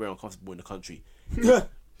he felt very uncomfortable in the country.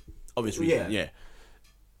 Obvious reason, yeah.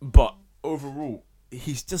 But overall,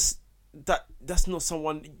 he's just that's not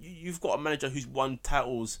someone. You've got a manager who's won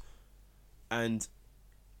titles, and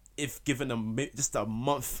if given just a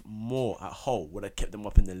month more at Hull, would have kept them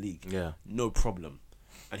up in the league. Yeah, no problem.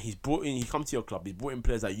 And he's come to your club. He's brought in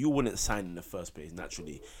players that you wouldn't sign in the first place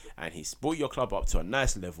naturally, and he's brought your club up to a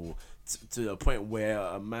nice level to the point where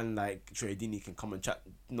a man like Troy Deeney can come and chat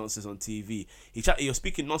nonsense on TV. You're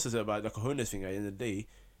speaking nonsense about the cojones thing at the end of the day,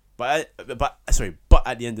 but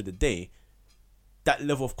at the end of the day, that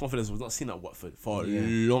level of confidence was not seen at Watford for a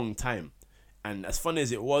long time. And as funny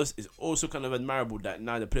as it was, it's also kind of admirable that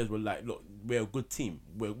now the players were like, "Look, we're a good team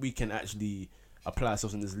where we can actually apply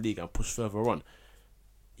ourselves in this league and push further on."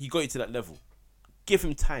 He got you to that level. Give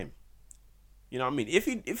him time. You know what I mean? If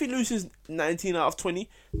he loses 19 out of 20,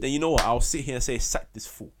 then you know what? I'll sit here and say sack this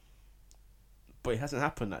fool. But it hasn't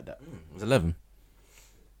happened like that. It was 11.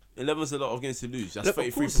 11 is a lot of games to lose. That's Look,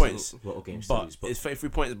 33 points. A lot of games but to lose, but it's 33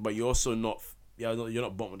 points, but you're also not. You're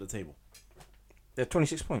not bottom of the table. they're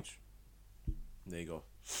 26 points. There you go.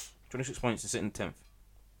 26 points to sit in 10th.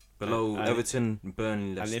 Below And Everton,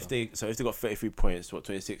 Burnley, Leicester. And if they got 33 points, what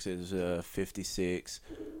 26 is 56,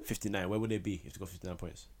 59. Where would they be if they got 59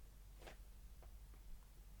 points?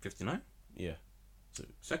 59? Yeah. So,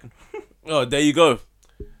 second. Oh, there you go.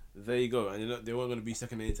 And they weren't going to be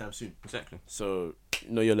second anytime soon. Exactly. So,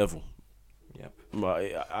 know your level. Yep. But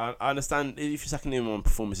I understand if you're sacking him on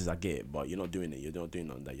performances, I get it. But you're not doing it. You're not doing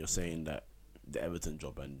none of that. You're saying that the Everton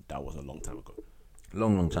job, and that was a long time ago.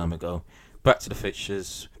 Long time ago. Back to the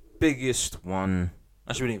fixtures. Biggest one.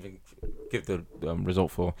 Actually, we didn't even give the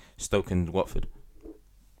result for Stoke and Watford.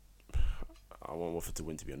 I want Watford to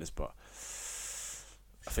win, to be honest, but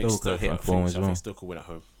I think Stoke are hitting form as well. I think Stoke will win at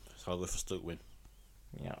home. So I'll go for Stoke win.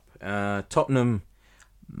 Yep. Tottenham,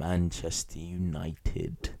 Manchester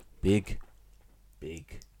United. Big.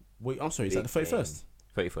 Wait, I'm sorry, is that the 31st?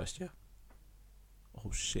 31st, yeah.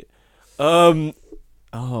 Oh, shit.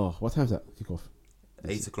 What time is that? Kick off.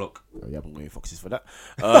 8 o'clock. Oh, yeah, I'm going Foxes for that.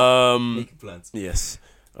 Making plans. Yes.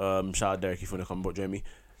 Shout out Derek if you want to come, but Jamie,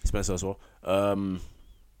 Spencer as well.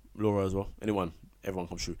 Laura as well. Everyone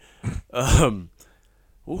come through.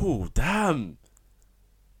 Ooh, damn.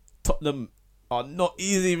 Tottenham are not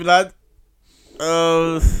easy, lad.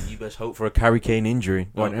 You best hope for a Harry Kane injury.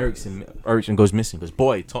 When Eriksen goes missing, because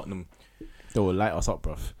boy, Tottenham, they will light us up,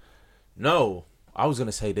 bruv. No, I was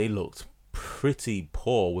gonna say they looked pretty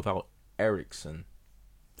poor without Eriksen.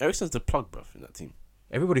 Eriksen's the plug, bruv, in that team.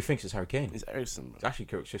 Everybody thinks it's Harry Kane. It's Eriksen, bruv. It's actually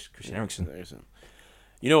Christian Eriksen.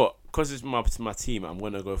 You know what? Because it's my team, I'm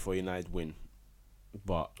gonna go for a United win.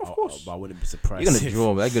 But of course, I wouldn't be surprised. You're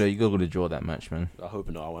gonna draw. You're gonna draw that match, man. I hope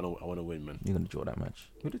not. I wanna win, man. You're gonna draw that match.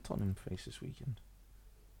 Who did Tottenham face this weekend?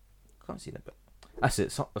 Can't see that, but that's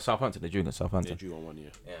it. Southampton. They drew against Southampton. They drew on 1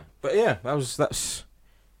 year. Yeah, but yeah, that's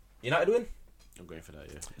United win. I'm going for that.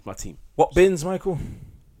 Yeah, it's my team. What bins, Michael?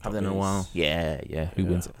 Have Top done in a bins. while. Yeah. Who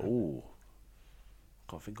wins it? Oh,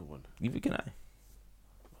 can't think of one. Neither can I.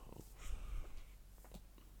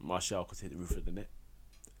 Martial could hit the roof of the net.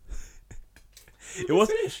 It was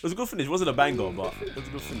a good finish. It wasn't a banger, but it was a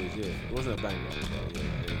good finish. Yeah, it wasn't a banger. But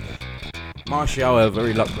yeah. Martial,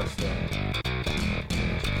 very luckless.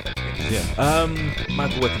 Yeah.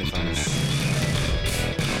 Michael, where can you find us?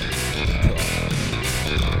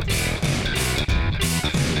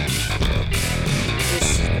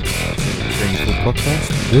 This is the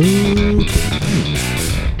podcast will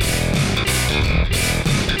continue.